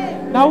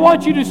 Now I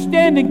want you to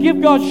stand and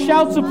give God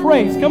shouts of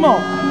praise. Come on.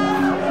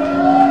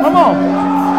 Come on.